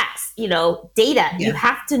class, data. You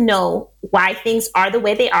have to know why things are the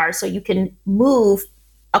way they are so you can move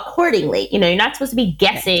accordingly. You're not supposed to be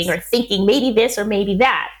guessing or thinking maybe this or maybe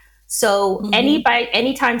that. So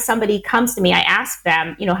anytime somebody comes to me, I ask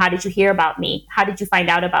them, how did you hear about me? How did you find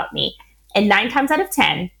out about me? And 9 times out of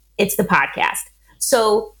 10, it's the podcast.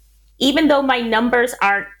 So even though my numbers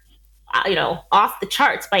aren't, off the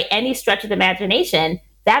charts by any stretch of the imagination,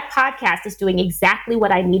 that podcast is doing exactly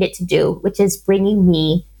what I need it to do, which is bringing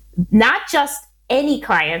me not just any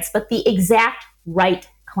clients, but the exact right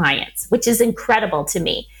clients, which is incredible to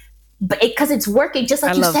me. But because it's working just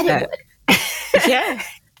like you said it would. Yeah.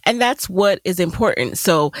 And that's what is important.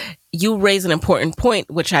 So you raise an important point,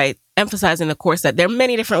 which I emphasize in the course, that there are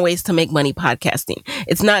many different ways to make money podcasting.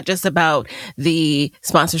 It's not just about the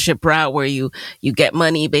sponsorship route where you get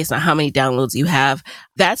money based on how many downloads you have.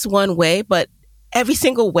 That's one way, but every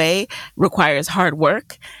single way requires hard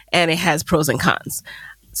work and it has pros and cons.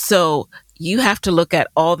 So you have to look at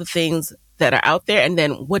all the things that are out there, and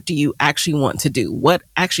then what do you actually want to do? What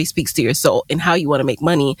actually speaks to your soul and how you want to make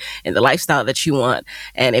money and the lifestyle that you want.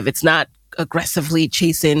 And if it's not aggressively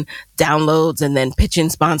chasing downloads and then pitching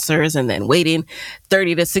sponsors and then waiting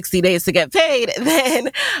 30 to 60 days to get paid, then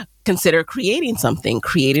consider creating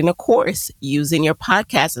a course, using your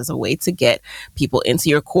podcast as a way to get people into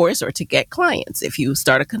your course or to get clients if you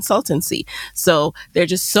start a consultancy. So there are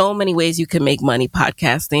just so many ways you can make money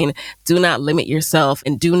podcasting. Do not limit yourself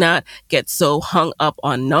and do not get so hung up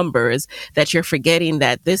on numbers that you're forgetting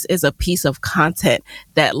that this is a piece of content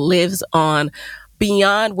that lives on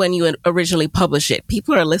beyond when you originally publish it.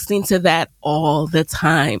 People are listening to that all the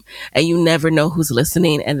time, and you never know who's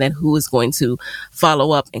listening and then who is going to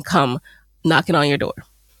follow up and come knocking on your door.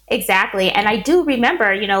 Exactly. And I do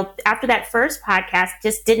remember, after that first podcast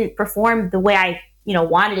just didn't perform the way I,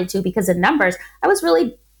 wanted it to because of numbers, I was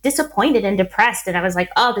really disappointed and depressed. And I was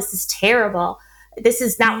like, oh, this is terrible. This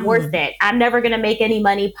is not worth it. I'm never going to make any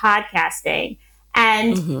money podcasting.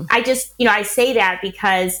 And I just, I say that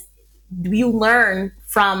because you learn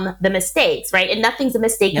from the mistakes, right? And nothing's a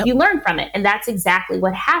mistake if you learn from it. And that's exactly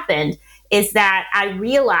what happened, is that I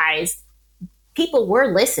realized people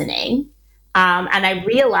were listening. And I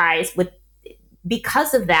realized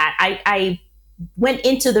because of that, I went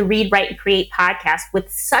into the Read, Write, and Create podcast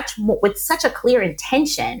with such a clear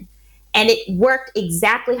intention. And it worked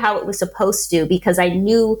exactly how it was supposed to, because I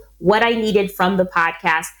knew what I needed from the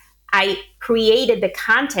podcast. I created the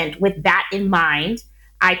content with that in mind.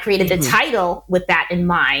 I created the title with that in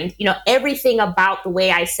mind. Everything about the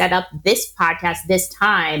way I set up this podcast this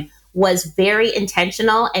time was very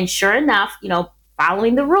intentional. And sure enough,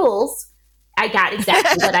 following the rules, I got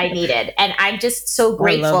exactly what I needed. And I'm just so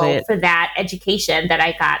grateful for that education that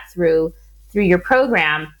I got through your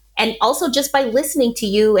program. And also just by listening to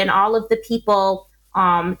you and all of the people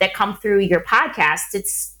that come through your podcast,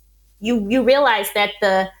 it's you realize that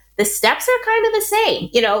the steps are kind of the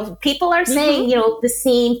same. People are saying, the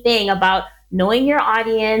same thing about knowing your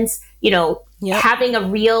audience, having a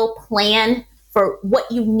real plan for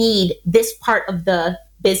what you need this part of the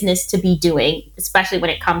business to be doing, especially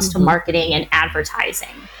when it comes to marketing and advertising.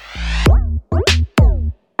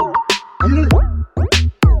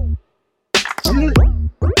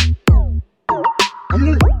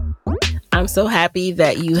 I'm so happy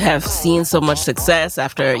that you have seen so much success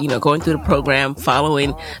after, going through the program,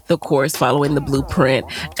 following the course, following the blueprint.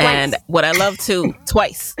 Twice. And what I love too,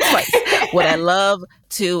 twice. What I love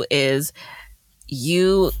too is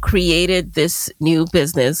you created this new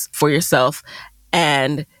business for yourself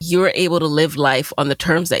and you're able to live life on the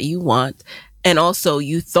terms that you want. And also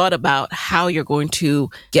you thought about how you're going to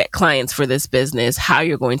get clients for this business, how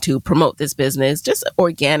you're going to promote this business, just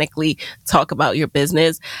organically talk about your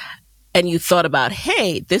business. And you thought about,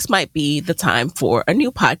 hey, this might be the time for a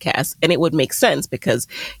new podcast. And it would make sense because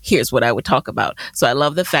here's what I would talk about. So I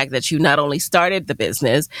love the fact that you not only started the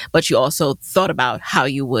business, but you also thought about how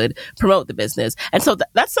you would promote the business. And so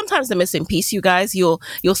that's sometimes the missing piece, you guys. You'll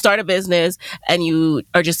start a business and you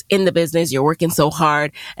are just in the business. You're working so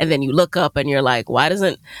hard. And then you look up and you're like, why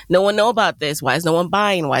doesn't no one know about this? Why is no one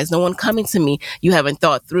buying? Why is no one coming to me? You haven't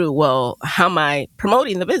thought through, well, how am I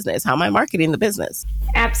promoting the business? How am I marketing the business?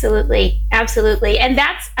 Absolutely. And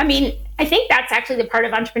I think that's actually the part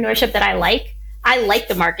of entrepreneurship that I like. I like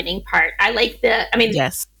the marketing part.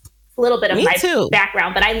 Yes. A little bit of my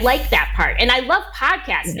background, but I like that part. And I love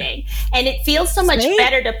podcasting. And it feels so much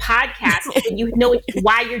better to podcast when you know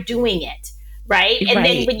why you're doing it, right? And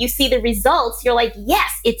then when you see the results, you're like,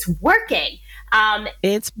 yes, it's working.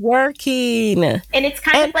 It's working. And it's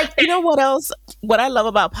kind of like that. You know what else? What I love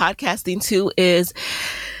about podcasting too is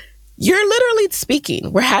you're literally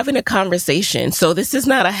speaking. We're having a conversation. So this is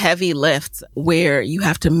not a heavy lift where you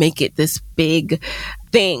have to make it this big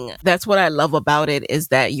thing. That's what I love about it, is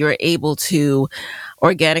that you're able to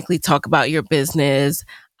organically talk about your business.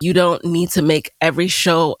 You don't need to make every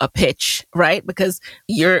show a pitch, right? Because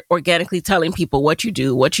you're organically telling people what you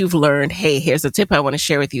do, what you've learned. Hey, here's a tip I want to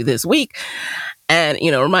share with you this week. And,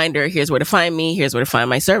 reminder, here's where to find me, here's where to find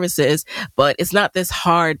my services. But it's not this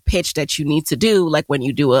hard pitch that you need to do like when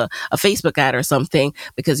you do a Facebook ad or something,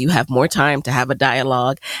 because you have more time to have a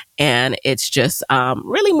dialogue and it's just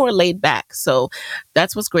really more laid back. So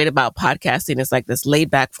that's what's great about podcasting. It's like this laid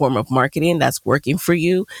back form of marketing that's working for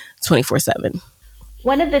you 24/7.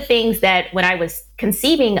 One of the things that when I was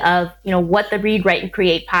conceiving of, what the Read, Write, and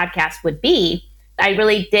Create podcast would be, I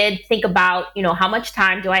really did think about, how much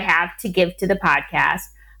time do I have to give to the podcast?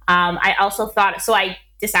 I also thought, so I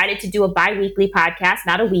decided to do a bi-weekly podcast,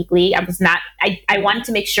 not a weekly. I wanted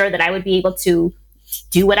to make sure that I would be able to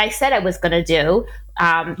do what I said I was going to do,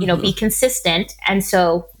 be consistent. And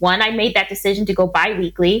so one, I made that decision to go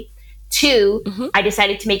bi-weekly. Two, I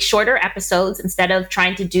decided to make shorter episodes instead of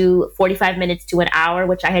trying to do 45 minutes to an hour,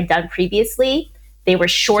 which I had done previously. They were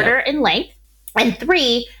shorter in length. And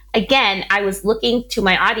three, again, I was looking to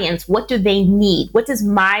my audience. What do they need? What does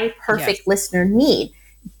my perfect listener need?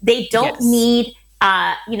 They don't need,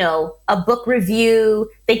 a book review.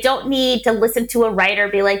 They don't need to listen to a writer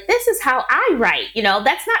be like, this is how I write.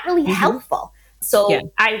 That's not really helpful.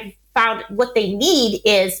 So I found what they need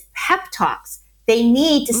is pep talks. They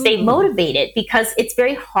need to stay motivated because it's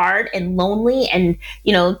very hard and lonely and,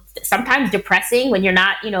 sometimes depressing when you're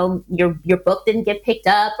not, your book didn't get picked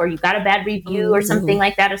up or you got a bad review or something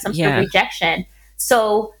like that or some sort of rejection.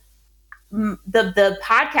 So the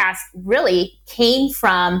podcast really came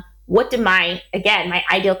from what do my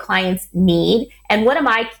ideal clients need and what am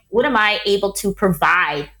I able to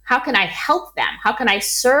provide? How can I help them? How can I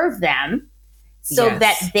serve them? So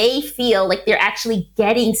that they feel like they're actually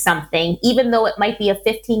getting something, even though it might be a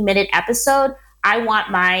 15-minute episode. I want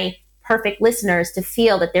my perfect listeners to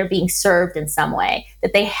feel that they're being served in some way,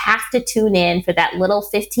 that they have to tune in for that little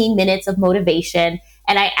 15 minutes of motivation.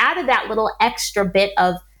 And I added that little extra bit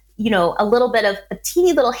of, a little bit of a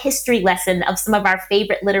teeny little history lesson of some of our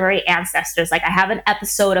favorite literary ancestors. Like I have an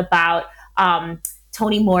episode about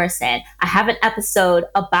Toni Morrison. I have an episode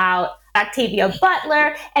about Octavia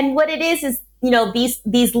Butler. And what it is,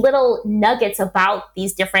 these little nuggets about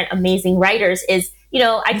these different amazing writers is,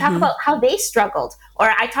 I talk about how they struggled,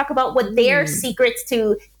 or I talk about what their secrets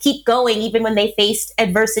to keep going, even when they faced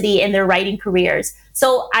adversity in their writing careers.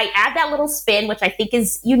 So I add that little spin, which I think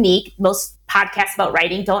is unique. Most podcasts about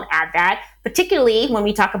writing don't add that, particularly when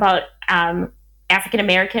we talk about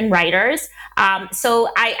African-American writers. So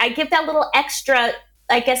I give that little extra,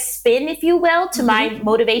 I guess, spin, if you will, to my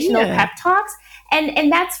motivational pep talks.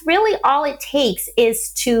 And that's really all it takes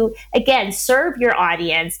is to, again, serve your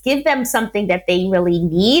audience, give them something that they really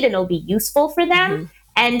need and it'll be useful for them.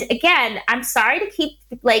 And again, I'm sorry to keep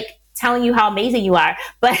telling you how amazing you are,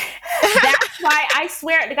 but that's why I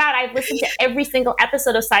swear to God, I've listened to every single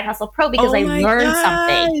episode of Side Hustle Pro because I learned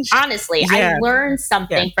something. Honestly, I learned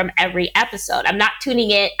something from every episode. I'm not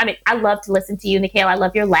tuning in. I mean, I love to listen to you, Nikhil. I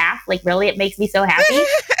love your laugh. Like, really, it makes me so happy.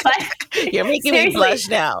 But you're making me blush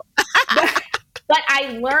now. But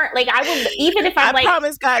I learned, I will, even if I'm I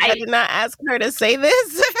promise God, I did not ask her to say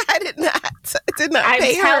this. I did not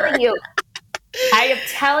pay her. I am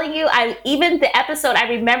telling you, even the episode, I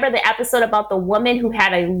remember the episode about the woman who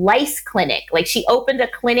had a lice clinic. Like she opened a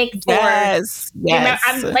clinic for, yes.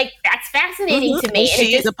 I'm like, that's fascinating to me. And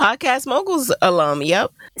she's a Podcast Moguls alum.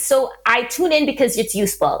 Yep. So I tune in because it's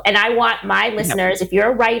useful. And I want my listeners, if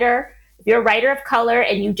you're a writer of color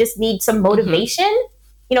and you just need some motivation,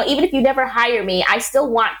 even if you never hire me, I still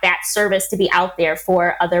want that service to be out there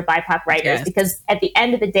for other BIPOC writers because at the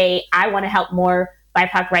end of the day, I want to help more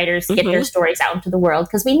BIPOC writers get their stories out into the world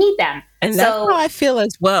because we need them. And that's how I feel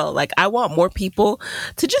as well. Like I want more people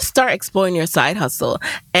to just start exploring your side hustle.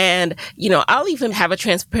 And, I'll even have a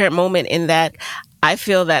transparent moment in that I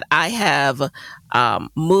feel that I have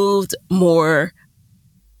moved more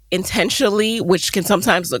intentionally, which can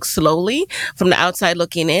sometimes look slowly from the outside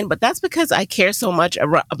looking in, but that's because I care so much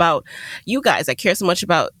about you guys. I care so much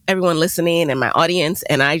about everyone listening and my audience,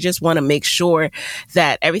 and I just want to make sure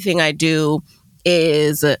that everything I do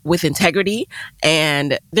is with integrity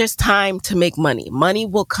and there's time to make money. Money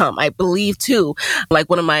will come. I believe too, like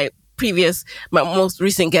one of my most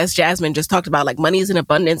recent guest, Jasmine, just talked about money is in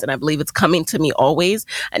abundance. And I believe it's coming to me always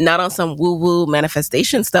and not on some woo-woo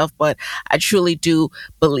manifestation stuff. But I truly do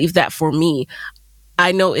believe that for me,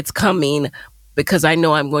 I know it's coming because I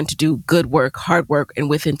know I'm going to do good work, hard work, and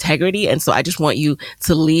with integrity. And so I just want you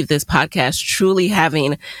to leave this podcast truly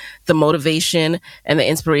having the motivation and the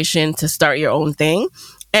inspiration to start your own thing.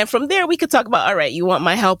 And from there, we could talk about, all right, you want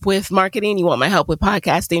my help with marketing? You want my help with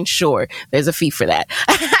podcasting? Sure. There's a fee for that.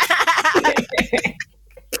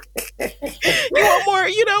 You want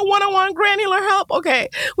more, one-on-one granular help? Okay,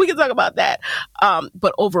 we can talk about that.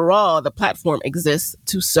 But overall, the platform exists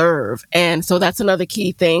to serve. And so that's another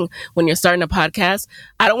key thing when you're starting a podcast.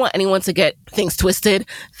 I don't want anyone to get things twisted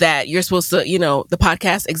that you're supposed to, the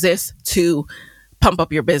podcast exists to pump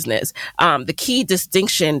up your business. The key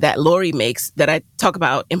distinction that Lori makes that I talk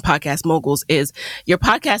about in Podcast Moguls is your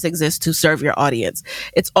podcast exists to serve your audience.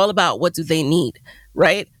 It's all about what do they need,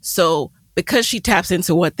 right? So because she taps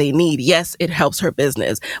into what they need, yes, it helps her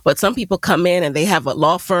business. But some people come in and they have a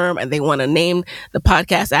law firm and they want to name the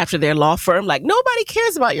podcast after their law firm. Like nobody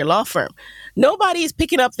cares about your law firm. Nobody is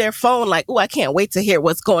picking up their phone like, oh, I can't wait to hear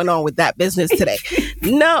what's going on with that business today.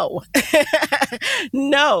 No,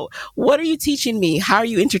 no. What are you teaching me? How are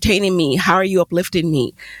you entertaining me? How are you uplifting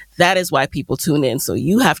me? That is why people tune in. So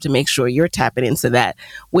you have to make sure you're tapping into that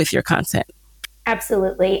with your content.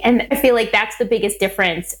 Absolutely. And I feel like that's the biggest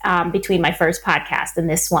difference between my first podcast and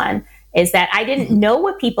this one is that I didn't know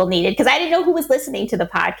what people needed because I didn't know who was listening to the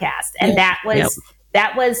podcast. And that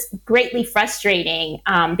was greatly frustrating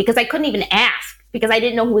because I couldn't even ask because I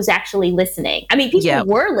didn't know who was actually listening. I mean, people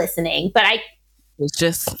were listening, but it's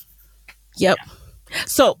just, yep.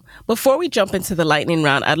 So before we jump into the lightning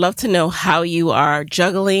round, I'd love to know how you are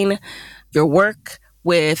juggling your work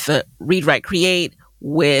with Read, Write, Create,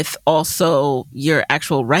 with also your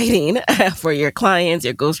actual writing for your clients,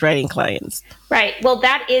 your ghostwriting clients. Right. Well,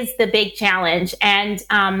 that is the big challenge. And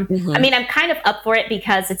I mean, I'm kind of up for it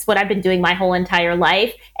because it's what I've been doing my whole entire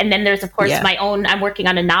life. And then there's, of course, my own, I'm working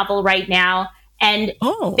on a novel right now. And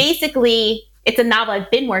basically, it's a novel I've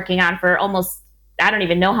been working on for almost, I don't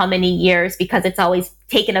even know how many years because it's always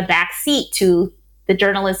taken a back seat to the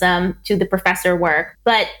journalism, to the professor work.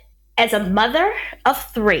 But as a mother of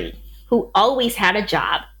 3, who always had a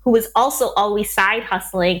job, who was also always side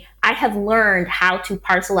hustling, I have learned how to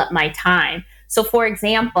parcel up my time. So for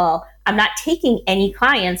example, I'm not taking any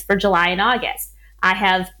clients for July and August. I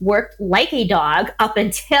have worked like a dog up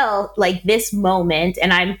until like this moment,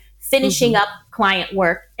 and I'm finishing up client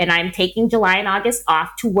work, and I'm taking July and August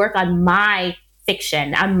off to work on my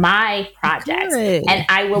fiction, on my projects. Good. And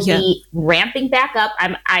I will be ramping back up.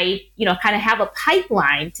 I kind of have a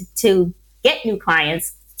pipeline to get new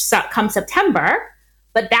clients come September,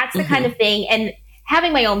 but that's the kind of thing. And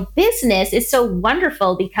having my own business is so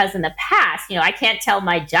wonderful because in the past, I can't tell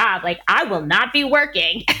my job, like, I will not be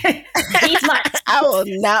working these months. I will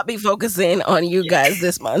not be focusing on you guys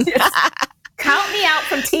this month. Count me out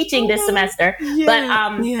from teaching this semester.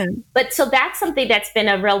 But so that's something that's been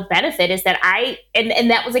a real benefit is that and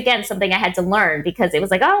that was, again, something I had to learn because it was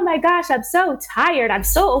like, oh my gosh, I'm so tired. I'm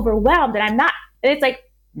so overwhelmed and I'm not. And it's like,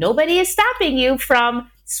 nobody is stopping you from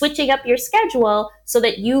switching up your schedule so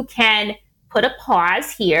that you can put a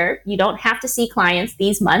pause here. You don't have to see clients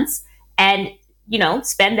these months and,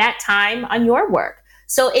 spend that time on your work.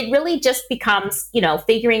 So it really just becomes,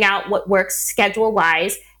 figuring out what works schedule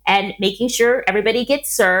wise and making sure everybody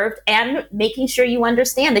gets served and making sure you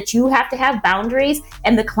understand that you have to have boundaries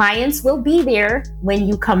and the clients will be there when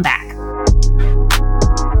you come back.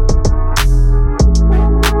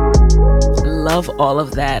 Love all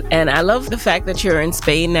of that. And I love the fact that you're in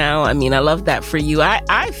Spain now. I mean, I love that for you.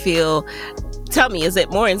 I feel, tell me, is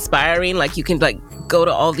it more inspiring? Like you can like go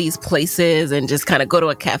to all these places and just kind of go to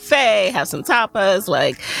a cafe, have some tapas,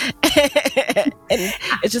 like, and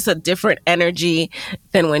it's just a different energy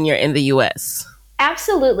than when you're in the US.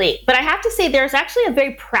 Absolutely. But I have to say there's actually a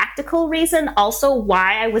very practical reason also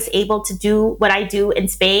why I was able to do what I do in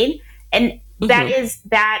Spain. And that is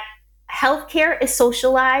that healthcare is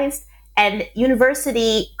socialized. And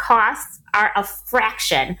university costs are a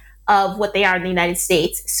fraction of what they are in the United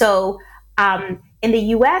States. So in the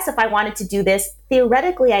US, if I wanted to do this,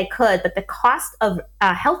 theoretically I could, but the cost of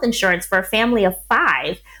health insurance for a family of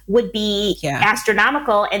 5 would be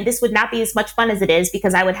astronomical. And this would not be as much fun as it is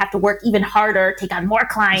because I would have to work even harder, take on more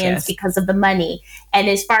clients because of the money. And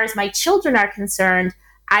as far as my children are concerned,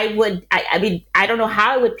 I don't know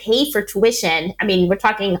how I would pay for tuition. I mean, we're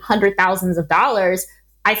talking hundreds of thousands of dollars.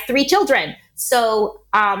 I have 3 children. So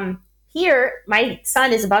here, my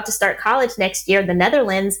son is about to start college next year in the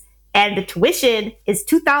Netherlands, and the tuition is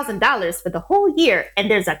 $2,000 for the whole year. And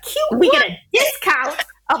there's we get a discount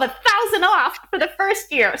of $1,000 off for the first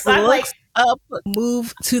year. So I'm like, up,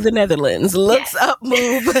 move to the Netherlands. Looks up,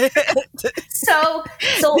 move. So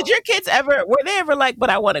did your kids were they ever like, but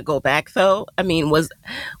I want to go back though? I mean, was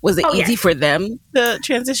it easy for them to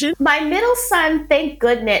transition? My middle son, thank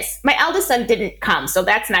goodness, my eldest son didn't come. So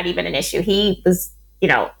that's not even an issue. He was,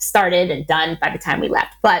 started and done by the time we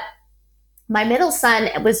left. But my middle son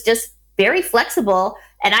was just very flexible.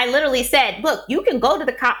 And I literally said, look, you can go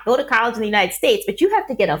to college in the United States, but you have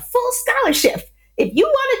to get a full scholarship. If you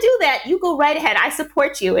want to do that, you go right ahead. I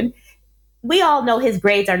support you. And we all know his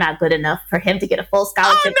grades are not good enough for him to get a full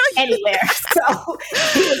scholarship anywhere. So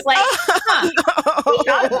he was like, he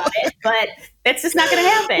thought about it, but that's just not going to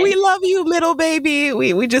happen. We love you, little baby.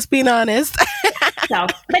 We just being honest.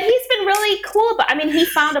 But he's been really cool. He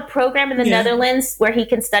found a program in the Netherlands where he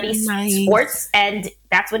can study sports, and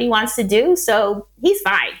that's what he wants to do. So he's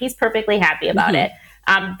fine. He's perfectly happy about it.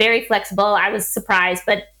 Very flexible. I was surprised,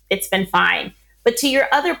 but it's been fine. But to your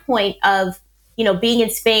other point of, being in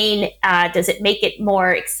Spain, does it make it more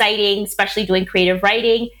exciting, especially doing creative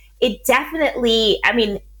writing? It definitely,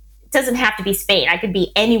 it doesn't have to be Spain. I could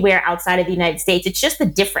be anywhere outside of the United States. It's just the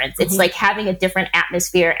difference. It's like having a different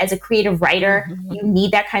atmosphere. As a creative writer, you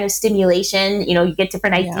need that kind of stimulation. You get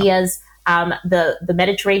different ideas. The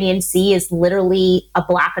Mediterranean Sea is literally a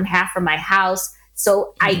block and a half from my house.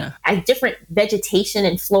 So I different vegetation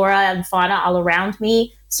and flora and fauna all around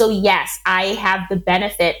me. So yes, I have the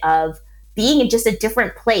benefit of being in just a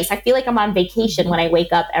different place. I feel like I'm on vacation when I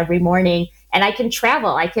wake up every morning, and I can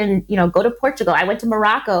travel. I can, go to Portugal. I went to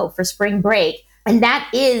Morocco for spring break. And that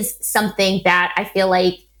is something that I feel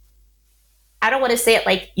like, I don't want to say it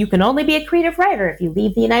like you can only be a creative writer if you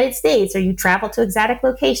leave the United States or you travel to exotic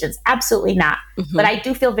locations. Absolutely not. But I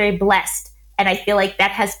do feel very blessed. And I feel like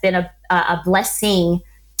that has been a blessing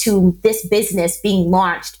to this business being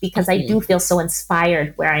launched, because I do feel so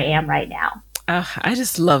inspired where I am right now. I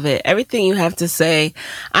just love it. Everything you have to say,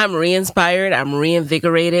 I'm re-inspired. I'm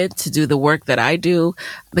reinvigorated to do the work that I do,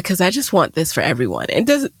 because I just want this for everyone. It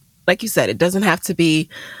doesn't, like you said, it doesn't have to be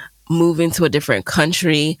moving to a different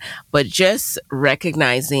country, but just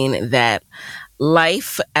recognizing that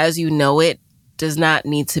life as you know it does not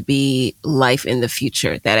need to be life in the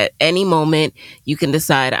future. That at any moment you can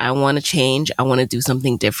decide, I want to change, I want to do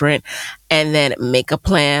something different, and then make a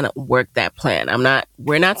plan, work that plan.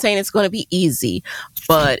 We're not saying it's going to be easy,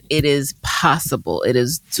 but it is possible. It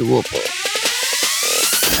is doable.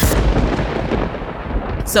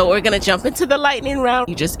 So we're going to jump into the lightning round.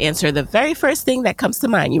 You just answer the very first thing that comes to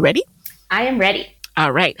mind. You ready? I am ready.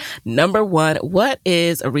 All right. Number one, what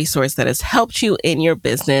is a resource that has helped you in your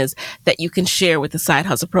business that you can share with the Side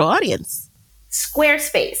Hustle Pro audience?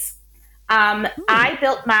 Squarespace. I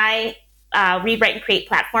built my Read, Write, and Create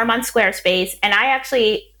platform on Squarespace. And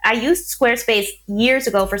I used Squarespace years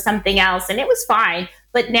ago for something else, and it was fine.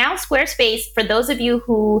 But now Squarespace, for those of you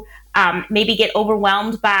who maybe get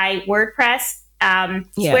overwhelmed by WordPress,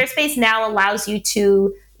 Squarespace now allows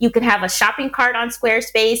you can have a shopping cart on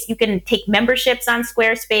Squarespace. You can take memberships on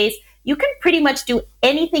Squarespace. You can pretty much do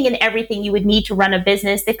anything and everything you would need to run a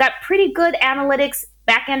business. They've got pretty good analytics,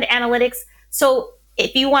 back-end analytics. So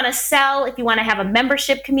if you want to sell, if you want to have a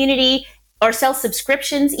membership community or sell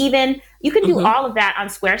subscriptions even, you can do all of that on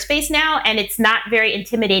Squarespace now. And it's not very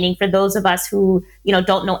intimidating for those of us who,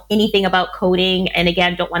 don't know anything about coding and,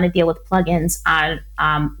 again, don't want to deal with plugins on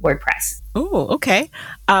WordPress. Oh, okay.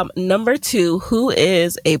 Number two, who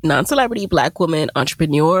is a non-celebrity Black woman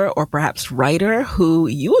entrepreneur or perhaps writer who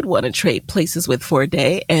you would want to trade places with for a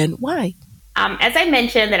day, and why? As I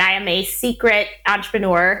mentioned, that I am a secret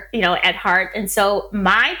entrepreneur, at heart. And so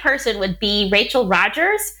my person would be Rachel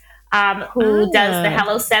Rogers, who does the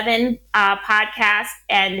Hello 7 podcast.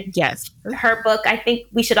 And yes, her book, I think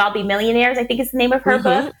We Should All Be Millionaires, I think is the name of her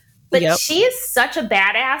book. But she is such a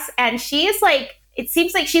badass. And she is like, it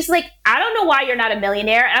seems like she's like, I don't know why you're not a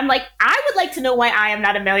millionaire. And I'm like, I would like to know why I am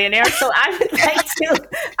not a millionaire. So I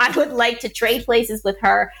would like to trade places with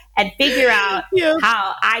her and figure out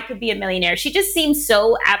how I could be a millionaire. She just seems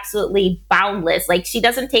so absolutely boundless. Like, she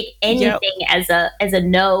doesn't take anything as a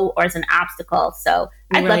no or as an obstacle. So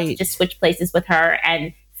I'd love to just switch places with her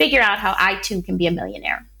and figure out how I too can be a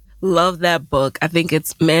millionaire. Love that book. I think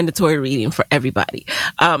it's mandatory reading for everybody.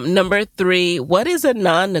 Number three, what is a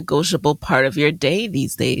non-negotiable part of your day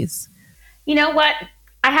these days? You know what?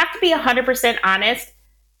 I have to be 100% honest.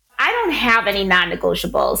 I don't have any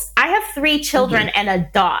non-negotiables. I have 3 children and a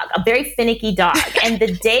dog, a very finicky dog. And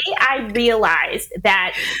the day I realized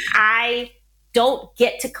that I don't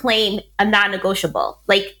get to claim a non-negotiable,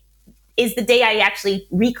 is the day I actually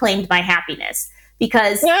reclaimed my happiness.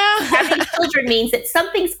 Because having children means that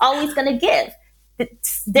something's always going to give.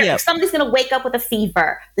 Somebody's going to wake up with a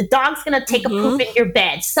fever. The dog's going to take a poop in your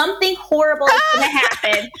bed. Something horrible is going to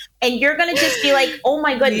happen. And you're going to just be like, oh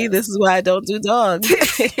my goodness. This is why I don't do dogs.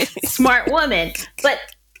 Smart woman. But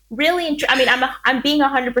really, I'm being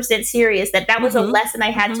 100% serious that was a lesson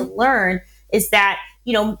I had to learn, is that,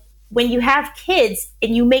 when you have kids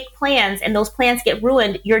and you make plans and those plans get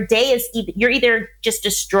ruined, your day is you're either just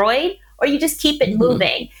destroyed or you just keep it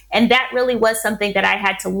moving. And that really was something that I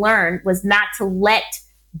had to learn, was not to let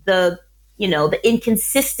the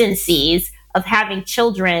inconsistencies of having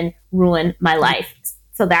children ruin my life.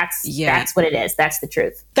 So that's what it is. That's the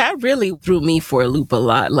truth. That really threw me for a loop a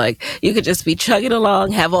lot. Like, you could just be chugging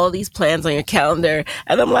along, have all these plans on your calendar,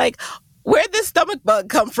 and I'm like, where'd this stomach bug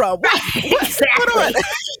come from? What's going on?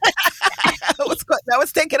 That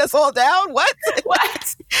was taking us all down? What?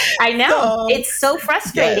 I know. So, it's so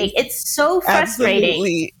frustrating. Yes, it's so frustrating.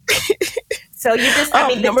 Absolutely. So you just,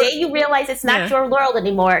 the day you realize it's not your world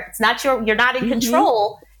anymore, you're not in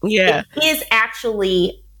control. Yeah. It is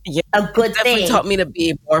actually a good thing. It definitely taught me to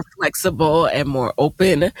be more flexible and more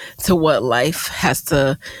open to what life has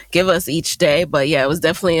to give us each day. But it was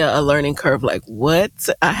definitely a learning curve. Like, what?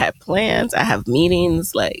 I have plans. I have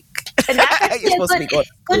meetings. Like, and that's actually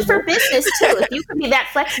good for business too. If you can be that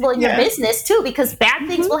flexible in your business too, because bad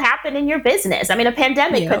things will happen in your business. I mean, a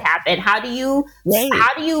pandemic could happen. How do you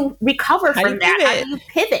recover from that? How do you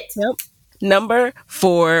pivot? Number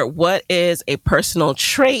 4, what is a personal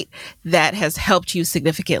trait that has helped you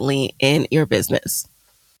significantly in your business?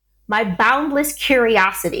 My boundless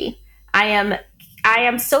curiosity. I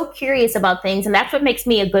am so curious about things, and that's what makes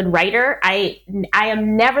me a good writer. I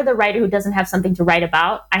am never the writer who doesn't have something to write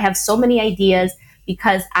about. I have so many ideas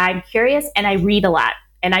because I'm curious and I read a lot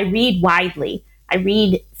and I read widely. I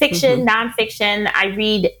read fiction, nonfiction. I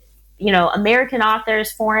read, American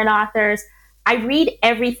authors, foreign authors. I read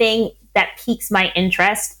everything that piques my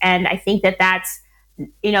interest, and I think that that's,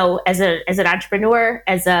 as an entrepreneur,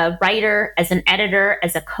 as a writer, as an editor,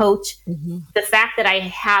 as a coach, the fact that I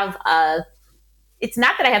have it's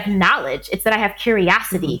not that I have knowledge, it's that I have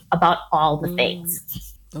curiosity about all the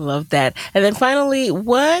things. I love that. And then finally,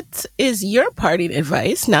 what is your parting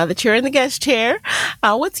advice now that you're in the guest chair?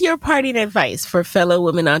 What's your parting advice for fellow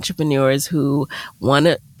women entrepreneurs who want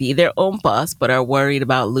to be their own boss but are worried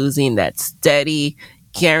about losing that steady,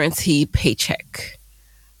 guaranteed paycheck?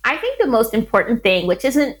 I think the most important thing, which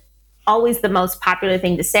isn't always the most popular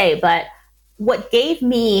thing to say, but what gave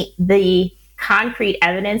me the concrete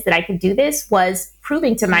evidence that I could do this was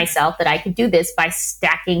proving to myself that I could do this by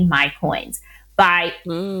stacking my coins, by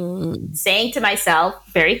saying to myself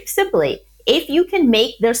very simply, if you can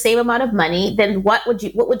make the same amount of money, then what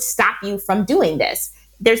would stop you from doing this?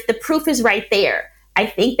 The proof is right there. I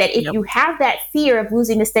think that if you have that fear of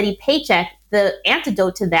losing a steady paycheck, the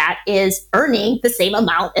antidote to that is earning the same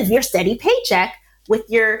amount of your steady paycheck with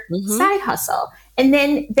your side hustle. And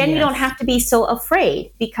then you don't have to be so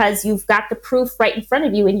afraid because you've got the proof right in front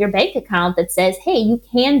of you in your bank account that says, hey, you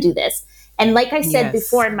can do this. And like I said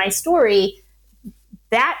before in my story,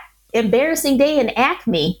 that embarrassing day in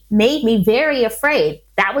Acme made me very afraid.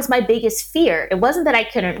 That was my biggest fear. It wasn't that I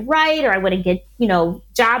couldn't write or I wouldn't get,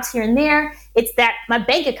 jobs here and there. It's that my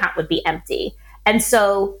bank account would be empty. And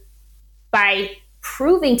so by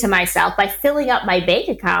proving to myself, by filling up my bank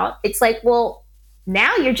account, it's like, well,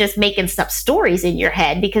 now you're just making up stories in your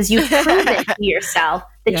head because you've proven to yourself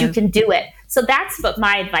that you can do it. So that's what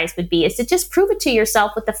my advice would be, is to just prove it to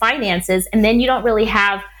yourself with the finances. And then you don't really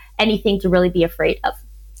have anything to really be afraid of.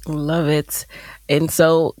 Love it. And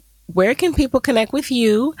so where can people connect with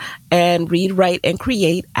you and read, write, and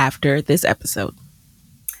create after this episode?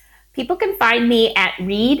 People can find me at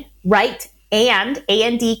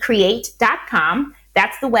readwriteandcreate.com.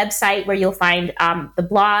 That's the website where you'll find the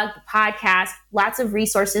blog, the podcast, lots of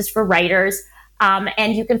resources for writers.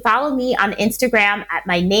 And you can follow me on Instagram at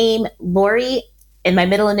my name, Lori, and my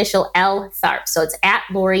middle initial L Tharps. So it's at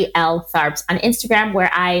Lori L Tharps on Instagram, where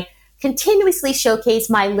I continuously showcase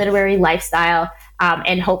my literary lifestyle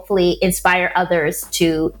and hopefully inspire others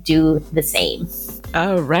to do the same.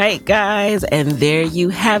 All right, guys. And there you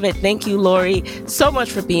have it. Thank you, Lori, so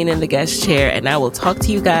much for being in the guest chair. And I will talk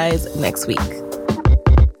to you guys next week.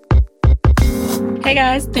 Hey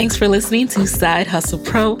guys, thanks for listening to Side Hustle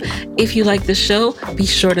Pro. If you like the show, be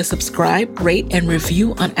sure to subscribe, rate, and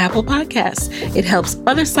review on Apple Podcasts. It helps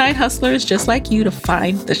other side hustlers just like you to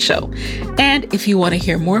find the show. And if you want to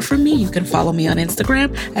hear more from me, you can follow me on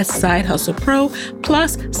Instagram at Side Hustle Pro.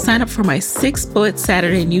 Plus, sign up for my 6-bullet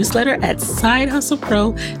Saturday newsletter at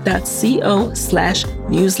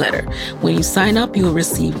sidehustlepro.co/newsletter. When you sign up, you will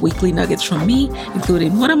receive weekly nuggets from me,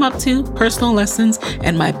 including what I'm up to, personal lessons,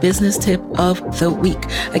 and my business tip of the week.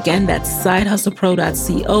 Again, that's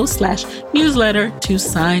sidehustlepro.co/newsletter to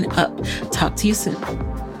sign up. Talk to you soon.